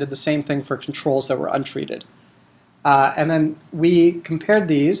samples, and did the same thing for controls that were untreated. And then we compared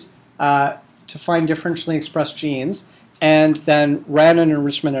these to find differentially expressed genes, and then ran an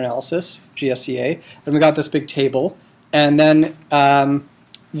enrichment analysis, GSEA, and we got this big table. And then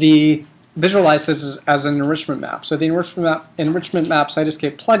visualized this as an enrichment map. So the enrichment map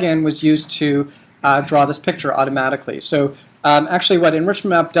Cytoscape plugin was used to draw this picture automatically. So actually what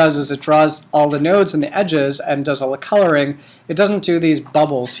enrichment map does is it draws all the nodes and the edges and does all the coloring. It doesn't do these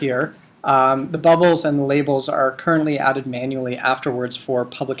bubbles here. The bubbles and the labels are currently added manually afterwards for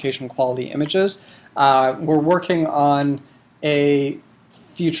publication quality images. We're working on a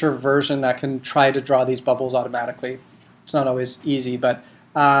future version that can try to draw these bubbles automatically. It's not always easy, but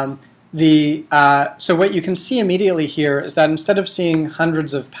so what you can see immediately here is that instead of seeing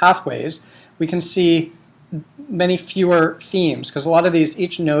hundreds of pathways, we can see many fewer themes, because a lot of these,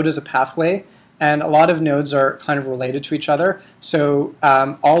 each node is a pathway, and a lot of nodes are kind of related to each other. So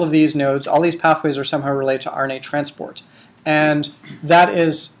all of these nodes, all these pathways are somehow related to RNA transport. And that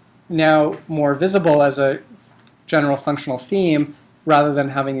is now more visible as a general functional theme, rather than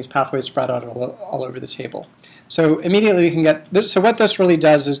having these pathways spread out all over the table. So immediately we can get this. So what this really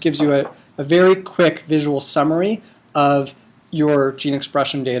does is gives you a very quick visual summary of your gene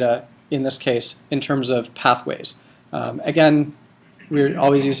expression data, in this case, in terms of pathways. Again, we're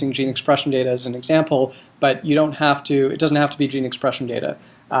always using gene expression data as an example, but you don't have to. It doesn't have to be gene expression data.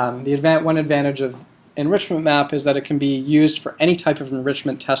 One advantage of enrichment map is that it can be used for any type of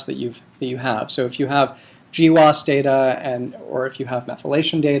enrichment test that you have. So if you have GWAS data or if you have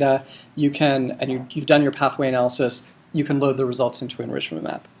methylation data, you can, and you've done your pathway analysis, you can load the results into enrichment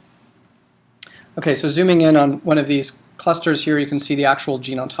map. Okay, so zooming in on one of these clusters here, you can see the actual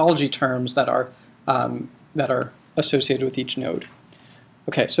gene ontology terms that are associated with each node.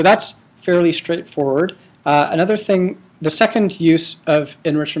 Okay, so that's fairly straightforward. Another thing, the second use of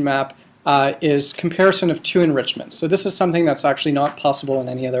enrichment map is comparison of 2 enrichments. So this is something that's actually not possible in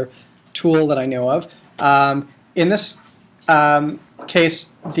any other tool that I know of. In this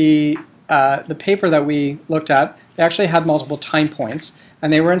case, the the paper that we looked at, they actually had multiple time points,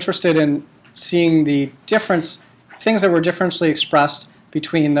 and they were interested in seeing the difference, things that were differentially expressed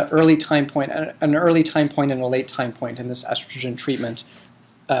between the early time point, an early time point and a late time point in this estrogen treatment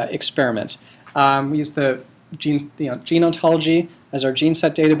experiment. We used the gene ontology as our gene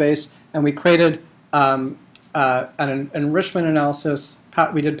set database, and we created an enrichment analysis.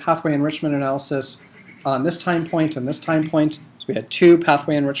 We did pathway enrichment analysis on this time point and this time point. So we had 2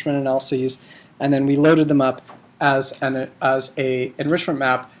 pathway enrichment analyses, and then we loaded them up as a enrichment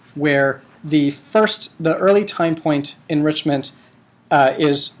map where the early time point enrichment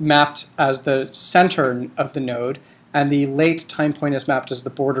is mapped as the center of the node, and the late time point is mapped as the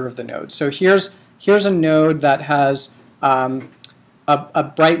border of the node. So here's a node that has a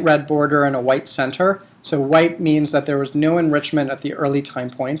bright red border and a white center. So white means that there was no enrichment at the early time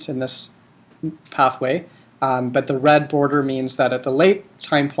point in this pathway, but the red border means that at the late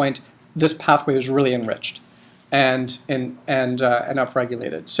time point, this pathway was really enriched and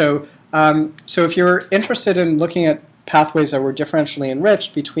upregulated. So if you're interested in looking at pathways that were differentially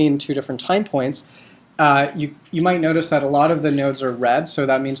enriched between 2 different time points, you might notice that a lot of the nodes are red, so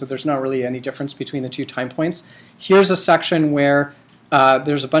that means that there's not really any difference between the 2 time points. Here's a section where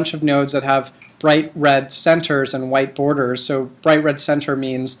there's a bunch of nodes that have bright red centers and white borders. So bright red center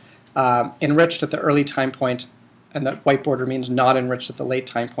means enriched at the early time point, and the white border means not enriched at the late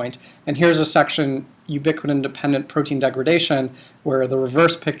time point. And here's a section, ubiquitin-dependent protein degradation, where the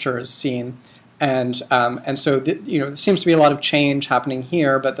reverse picture is seen. And so there seems to be a lot of change happening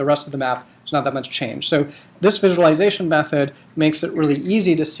here, but the rest of the map, there's not that much change. So this visualization method makes it really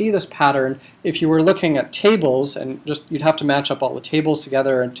easy to see this pattern. If you were looking at tables, and you'd have to match up all the tables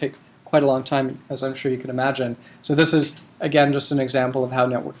together and take quite a long time, as I'm sure you can imagine. So this is, again, just an example of how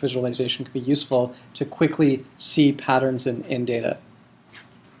network visualization can be useful to quickly see patterns in data.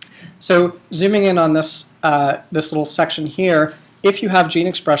 So zooming in on this little section here, if you have gene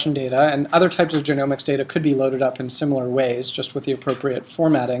expression data, and other types of genomics data could be loaded up in similar ways, just with the appropriate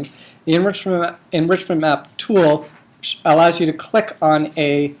formatting, the enrichment map tool allows you to click on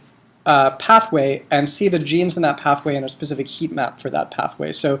a pathway and see the genes in that pathway and a specific heat map for that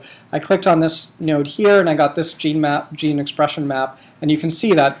pathway. So I clicked on this node here, and I got this gene expression map, and you can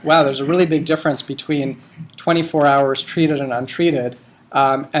see that, wow, there's a really big difference between 24 hours treated and untreated,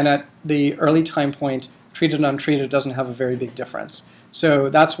 and at the early time point, treated and untreated doesn't have a very big difference. So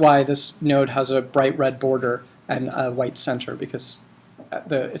that's why this node has a bright red border and a white center, because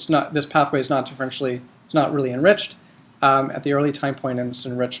this pathway is not really enriched at the early time point, and it's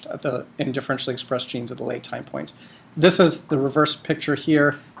enriched in differentially expressed genes at the late time point. This is the reverse picture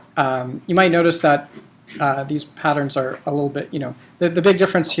here. You might notice that these patterns are a little bit, the big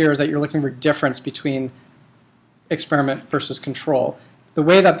difference here is that you're looking for difference between experiment versus control. The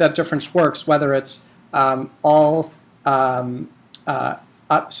way that difference works, whether it's all up,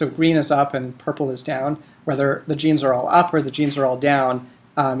 so green is up and purple is down, whether the genes are all up or the genes are all down,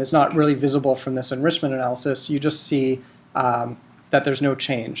 is not really visible from this enrichment analysis. You just see that there's no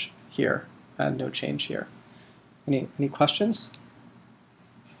change here and no change here. Any questions?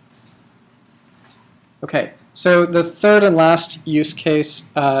 Okay, so the third and last use case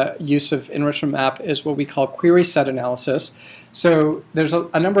use of enrichment map is what we call query set analysis. So there's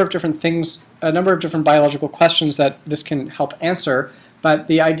a number of different things, a number of different biological questions that this can help answer. But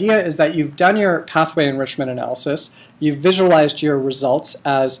the idea is that you've done your pathway enrichment analysis, you've visualized your results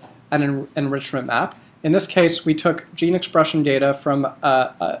as an enrichment map. In this case, we took gene expression data from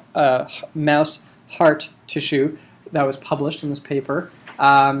a mouse heart tissue that was published in this paper.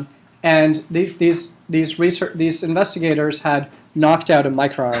 And these investigators had knocked out a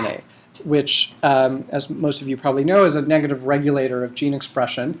microRNA, which, as most of you probably know, is a negative regulator of gene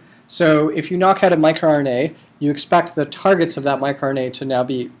expression. So if you knock out a microRNA, you expect the targets of that microRNA to now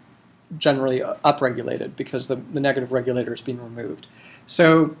be generally upregulated because the negative regulator is being removed.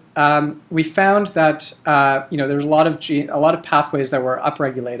 So we found that there's a lot of pathways that were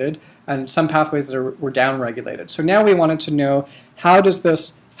upregulated and some pathways that were downregulated. So now we wanted to know how do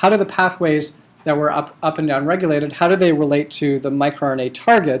the pathways that were up and down regulated, how do they relate to the microRNA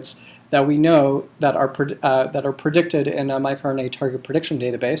targets that we know that are predicted in a microRNA target prediction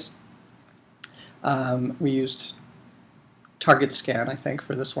database. We used TargetScan, I think,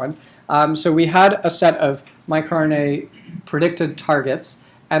 for this one. So we had a set of microRNA predicted targets,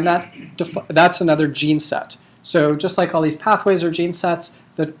 and that's another gene set. So just like all these pathways are gene sets,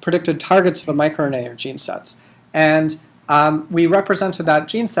 the predicted targets of a microRNA are gene sets. And we represented that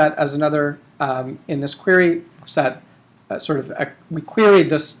gene set as another, in this query set, we queried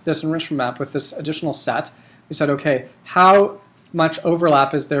this enrichment map with this additional set. We said, okay, how much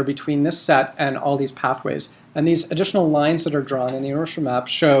overlap is there between this set and all these pathways. And these additional lines that are drawn in the enrichment map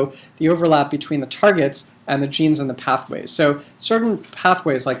show the overlap between the targets and the genes in the pathways. So certain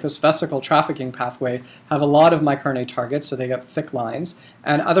pathways, like this vesicle trafficking pathway, have a lot of microRNA targets, so they get thick lines.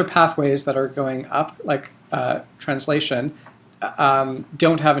 And other pathways that are going up, like translation,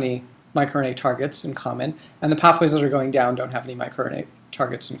 don't have any microRNA targets in common. And the pathways that are going down don't have any microRNA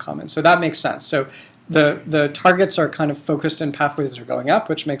targets in common. So that makes sense. So the targets are kind of focused in pathways that are going up,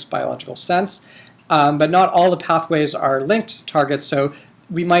 which makes biological sense. But not all the pathways are linked to targets, so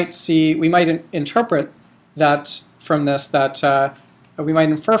we might interpret that from this that we might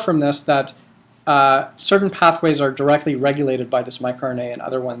infer from this that certain pathways are directly regulated by this microRNA and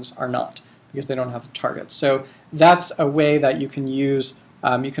other ones are not because they don't have the targets. So that's a way that you can use.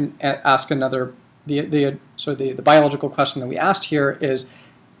 You can ask another. The biological question that we asked here is,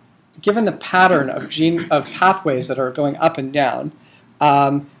 given the pattern of pathways that are going up and down.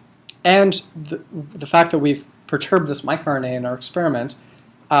 And the fact that we've perturbed this microRNA in our experiment,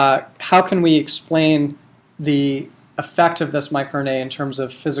 how can we explain the effect of this microRNA in terms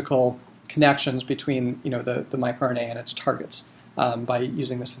of physical connections between the microRNA and its targets by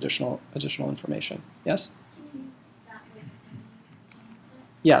using this additional information? Yes? Can you use that with any gene set?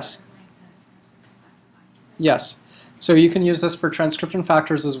 Yes. Or like the transcription factor binding site? Yes. So you can use this for transcription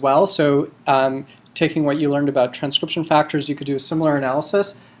factors as well. So taking what you learned about transcription factors, you could do a similar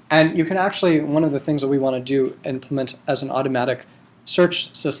analysis. And you can actually, one of the things that we want to do, implement as an automatic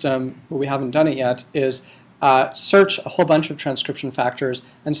search system, but we haven't done it yet, is search a whole bunch of transcription factors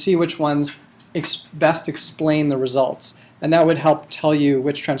and see which ones best explain the results. And that would help tell you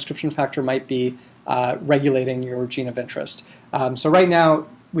which transcription factor might be regulating your gene of interest. So right now,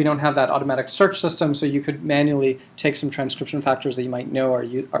 we don't have that automatic search system, so you could manually take some transcription factors that you might know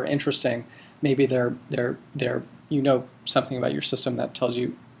are interesting. Maybe you know something about your system that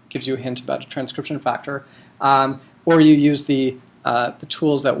gives you a hint about a transcription factor, or you use the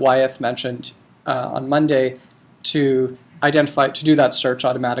tools that Wyeth mentioned on Monday to do that search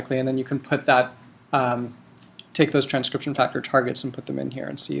automatically, and then you can put that, take those transcription factor targets and put them in here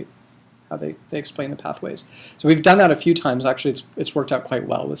and see how they explain the pathways. So we've done that a few times. Actually, it's worked out quite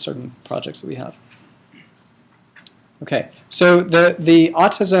well with certain projects that we have. Okay, so the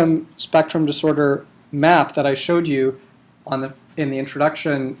autism spectrum disorder map that I showed you in the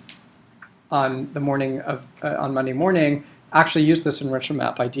introduction on Monday morning actually used this enrichment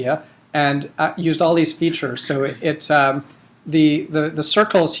map idea and used all these features. So the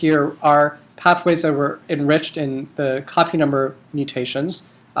circles here are pathways that were enriched in the copy number mutations.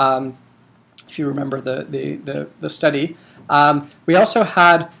 If you remember the study, we also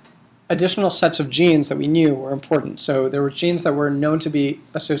had additional sets of genes that we knew were important. So there were genes that were known to be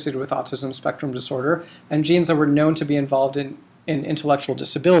associated with autism spectrum disorder and genes that were known to be involved in intellectual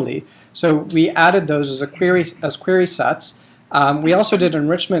disability. So we added those as query sets. We also did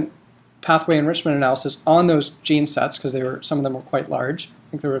pathway enrichment analysis on those gene sets because some of them were quite large.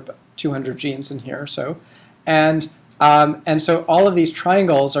 I think there were about 200 genes in here or so. And so all of these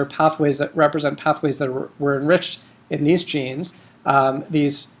triangles are pathways that represent pathways that were enriched in these genes.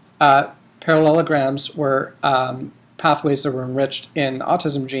 These parallelograms were pathways that were enriched in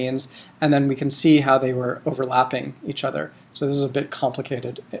autism genes, and then we can see how they were overlapping each other. So this is a bit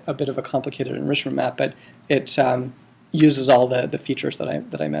of a complicated enrichment map, but it uses all the features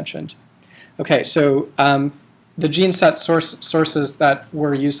that I mentioned. Okay, so the gene set sources that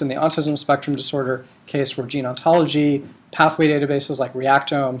were used in the autism spectrum disorder case were gene ontology, pathway databases like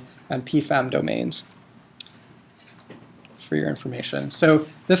Reactome, and PFAM domains. For your information. So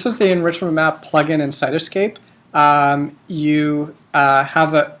this is the enrichment map plugin in Cytoscape.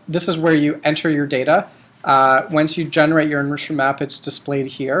 This is where you enter your data. Once you generate your enrichment map, it's displayed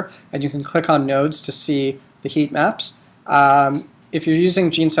here, and you can click on nodes to see the heat maps. If you're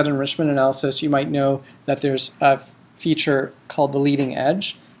using gene set enrichment analysis, you might know that there's a feature called the leading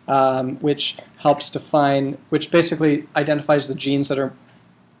edge, which basically identifies the genes that are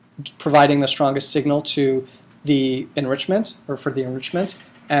providing the strongest signal to the enrichment, or for the enrichment,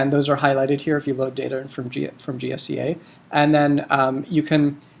 and those are highlighted here if you load data from GSEA. And then you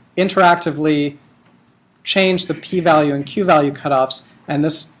can interactively change the p-value and q-value cutoffs, and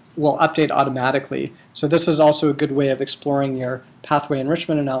this will update automatically. So this is also a good way of exploring your pathway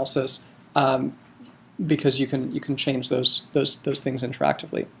enrichment analysis because you can change those things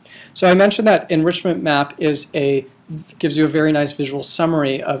interactively. So I mentioned that enrichment map gives you a very nice visual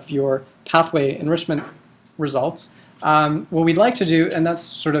summary of your pathway enrichment results. What we'd like to do, and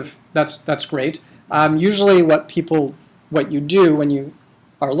that's great. Usually, what you do when you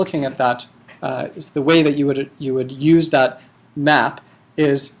are looking at that is the way that you would use that map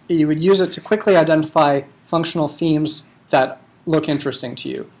is you would use it to quickly identify functional themes that look interesting to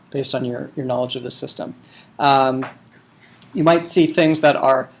you based on your knowledge of the system. You might see things that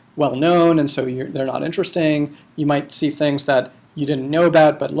are well known and so they're not interesting. You might see things that you didn't know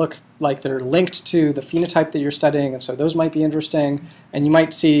about but look like they're linked to the phenotype that you're studying, and so those might be interesting. And you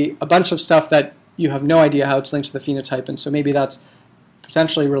might see a bunch of stuff that you have no idea how it's linked to the phenotype, and so maybe that's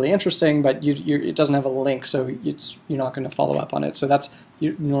potentially really interesting, but it doesn't have a link, so you're not going to follow up on it. So that's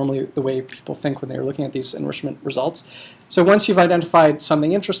normally the way people think when they're looking at these enrichment results. So once you've identified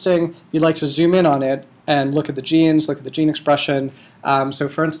something interesting, you'd like to zoom in on it and look at the genes, look at the gene expression. So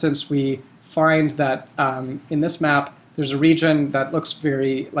for instance, we find that in this map, there's a region that looks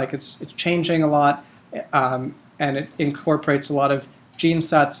very like it's changing a lot, and it incorporates a lot of gene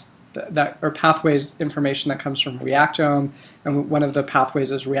sets that or pathways information that comes from Reactome, and one of the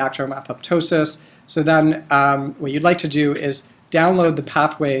pathways is Reactome apoptosis. So then what you'd like to do is download the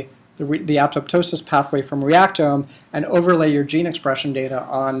pathway, the apoptosis pathway from Reactome, and overlay your gene expression data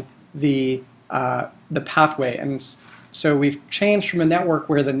on the pathway. And so we've changed from a network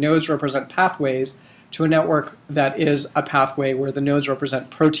where the nodes represent pathways to a network that is a pathway where the nodes represent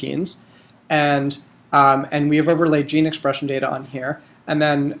proteins, and we have overlaid gene expression data on here. And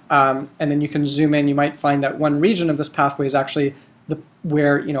then you can zoom in. You might find that one region of this pathway is actually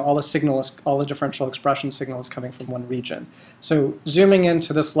where all the differential expression signal is coming from one region. So zooming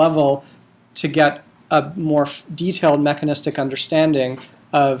into this level to get a more detailed mechanistic understanding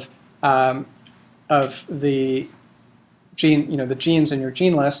of the gene, the genes in your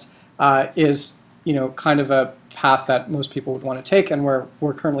gene list is kind of a path that most people would want to take, and we're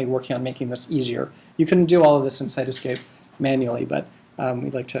currently working on making this easier. You can do all of this in Cytoscape manually, but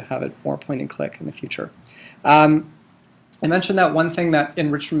we'd like to have it more point and click in the future. I mentioned that one thing that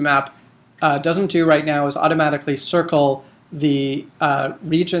Enrichment Map doesn't do right now is automatically circle the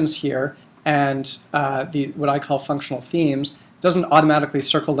regions here and what I call functional themes. It doesn't automatically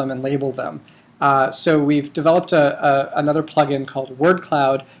circle them and label them. So we've developed another plugin called Word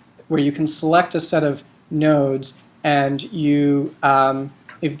Cloud, where you can select a set of nodes, and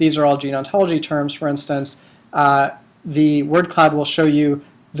if these are all gene ontology terms, for instance, the Word Cloud will show you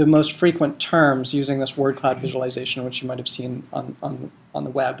the most frequent terms using this Word Cloud visualization, which you might have seen on the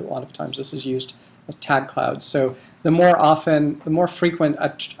web. A lot of times this is used as tag clouds. So the more frequent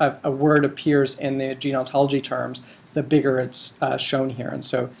a word appears in the gene ontology terms, the bigger it's shown here. And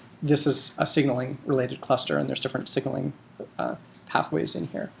so this is a signaling related cluster, and there's different signaling pathways in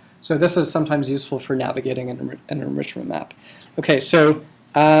here. So this is sometimes useful for navigating an enrichment map. Okay, so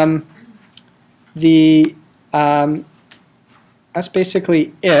that's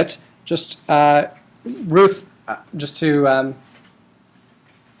basically it. Just Ruth, just to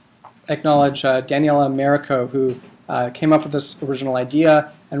acknowledge Daniela Marico, who came up with this original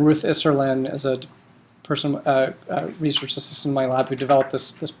idea, and Ruth Isserlin is a research assistant in my lab who developed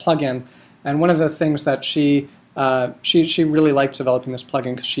this plugin. And one of the things that she really liked developing this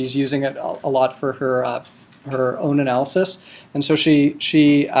plugin because she's using it a lot for her own analysis, and so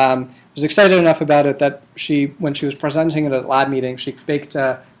she was excited enough about it that when she was presenting it at a lab meeting, she baked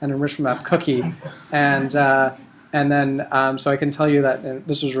an enrichment map cookie, and then so I can tell you that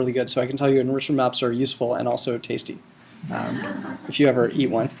this was really good. So I can tell you enrichment maps are useful and also tasty if you ever eat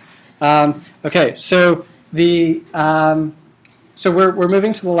one. Okay, so so we're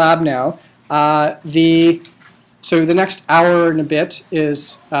moving to the lab now. So the next hour and a bit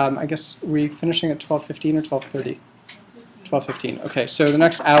is, I guess, we're finishing at 12:15 or 12:30? 12:15. Okay, so the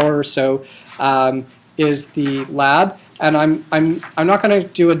next hour or so is the lab, and I'm not going to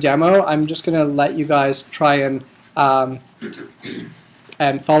do a demo. I'm just going to let you guys try and follow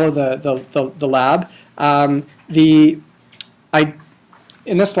the lab.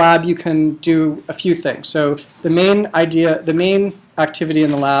 In this lab, you can do a few things. So the main activity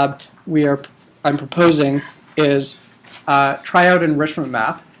in the lab I'm proposing is try out enrichment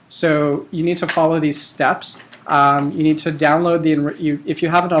map. So you need to follow these steps. You need to download if you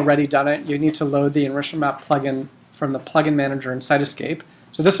haven't already done it, you need to load the enrichment map plugin from the plugin manager in Cytoscape.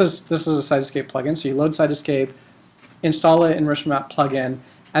 So this is a Cytoscape plugin. So you load Cytoscape, install an enrichment map plugin,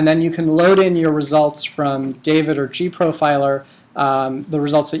 and then you can load in your results from David or gProfiler, the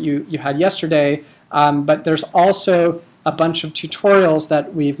results that you had yesterday. But there's also a bunch of tutorials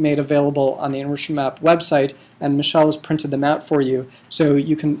that we've made available on the Enrichment Map website, and Michelle has printed them out for you, so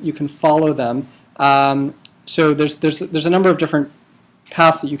you can follow them. So there's a number of different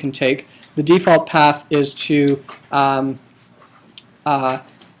paths that you can take. The default path is to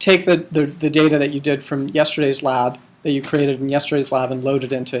take the data that you did from yesterday's lab, that you created in yesterday's lab, and load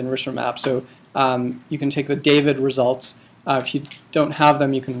it into Enrichment Map. So you can take the David results If you don't have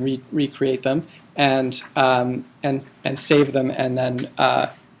them, you can recreate them and save them and then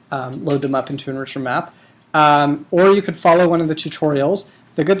load them up into Enrichment Map. Or you could follow one of the tutorials.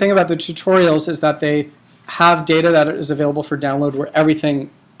 The good thing about the tutorials is that they have data that is available for download where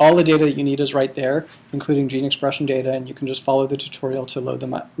all the data that you need is right there, including gene expression data, and you can just follow the tutorial to load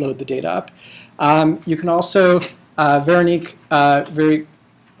the data up. You can also, Veronique very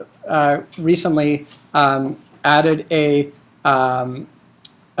recently added a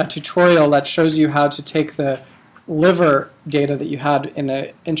tutorial that shows you how to take the liver data that you had in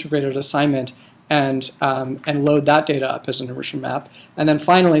the integrated assignment and load that data up as an enrichment map. And then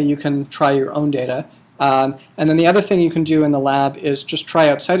finally, you can try your own data. And then the other thing you can do in the lab is just try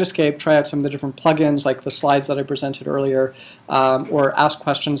out Cytoscape, try out some of the different plugins like the slides that I presented earlier, or ask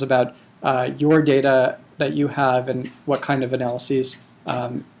questions about your data that you have and what kind of analyses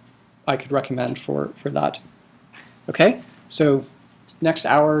I could recommend for that. Okay, so next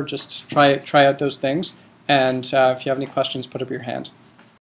hour, just try out those things. And if you have any questions, put up your hand.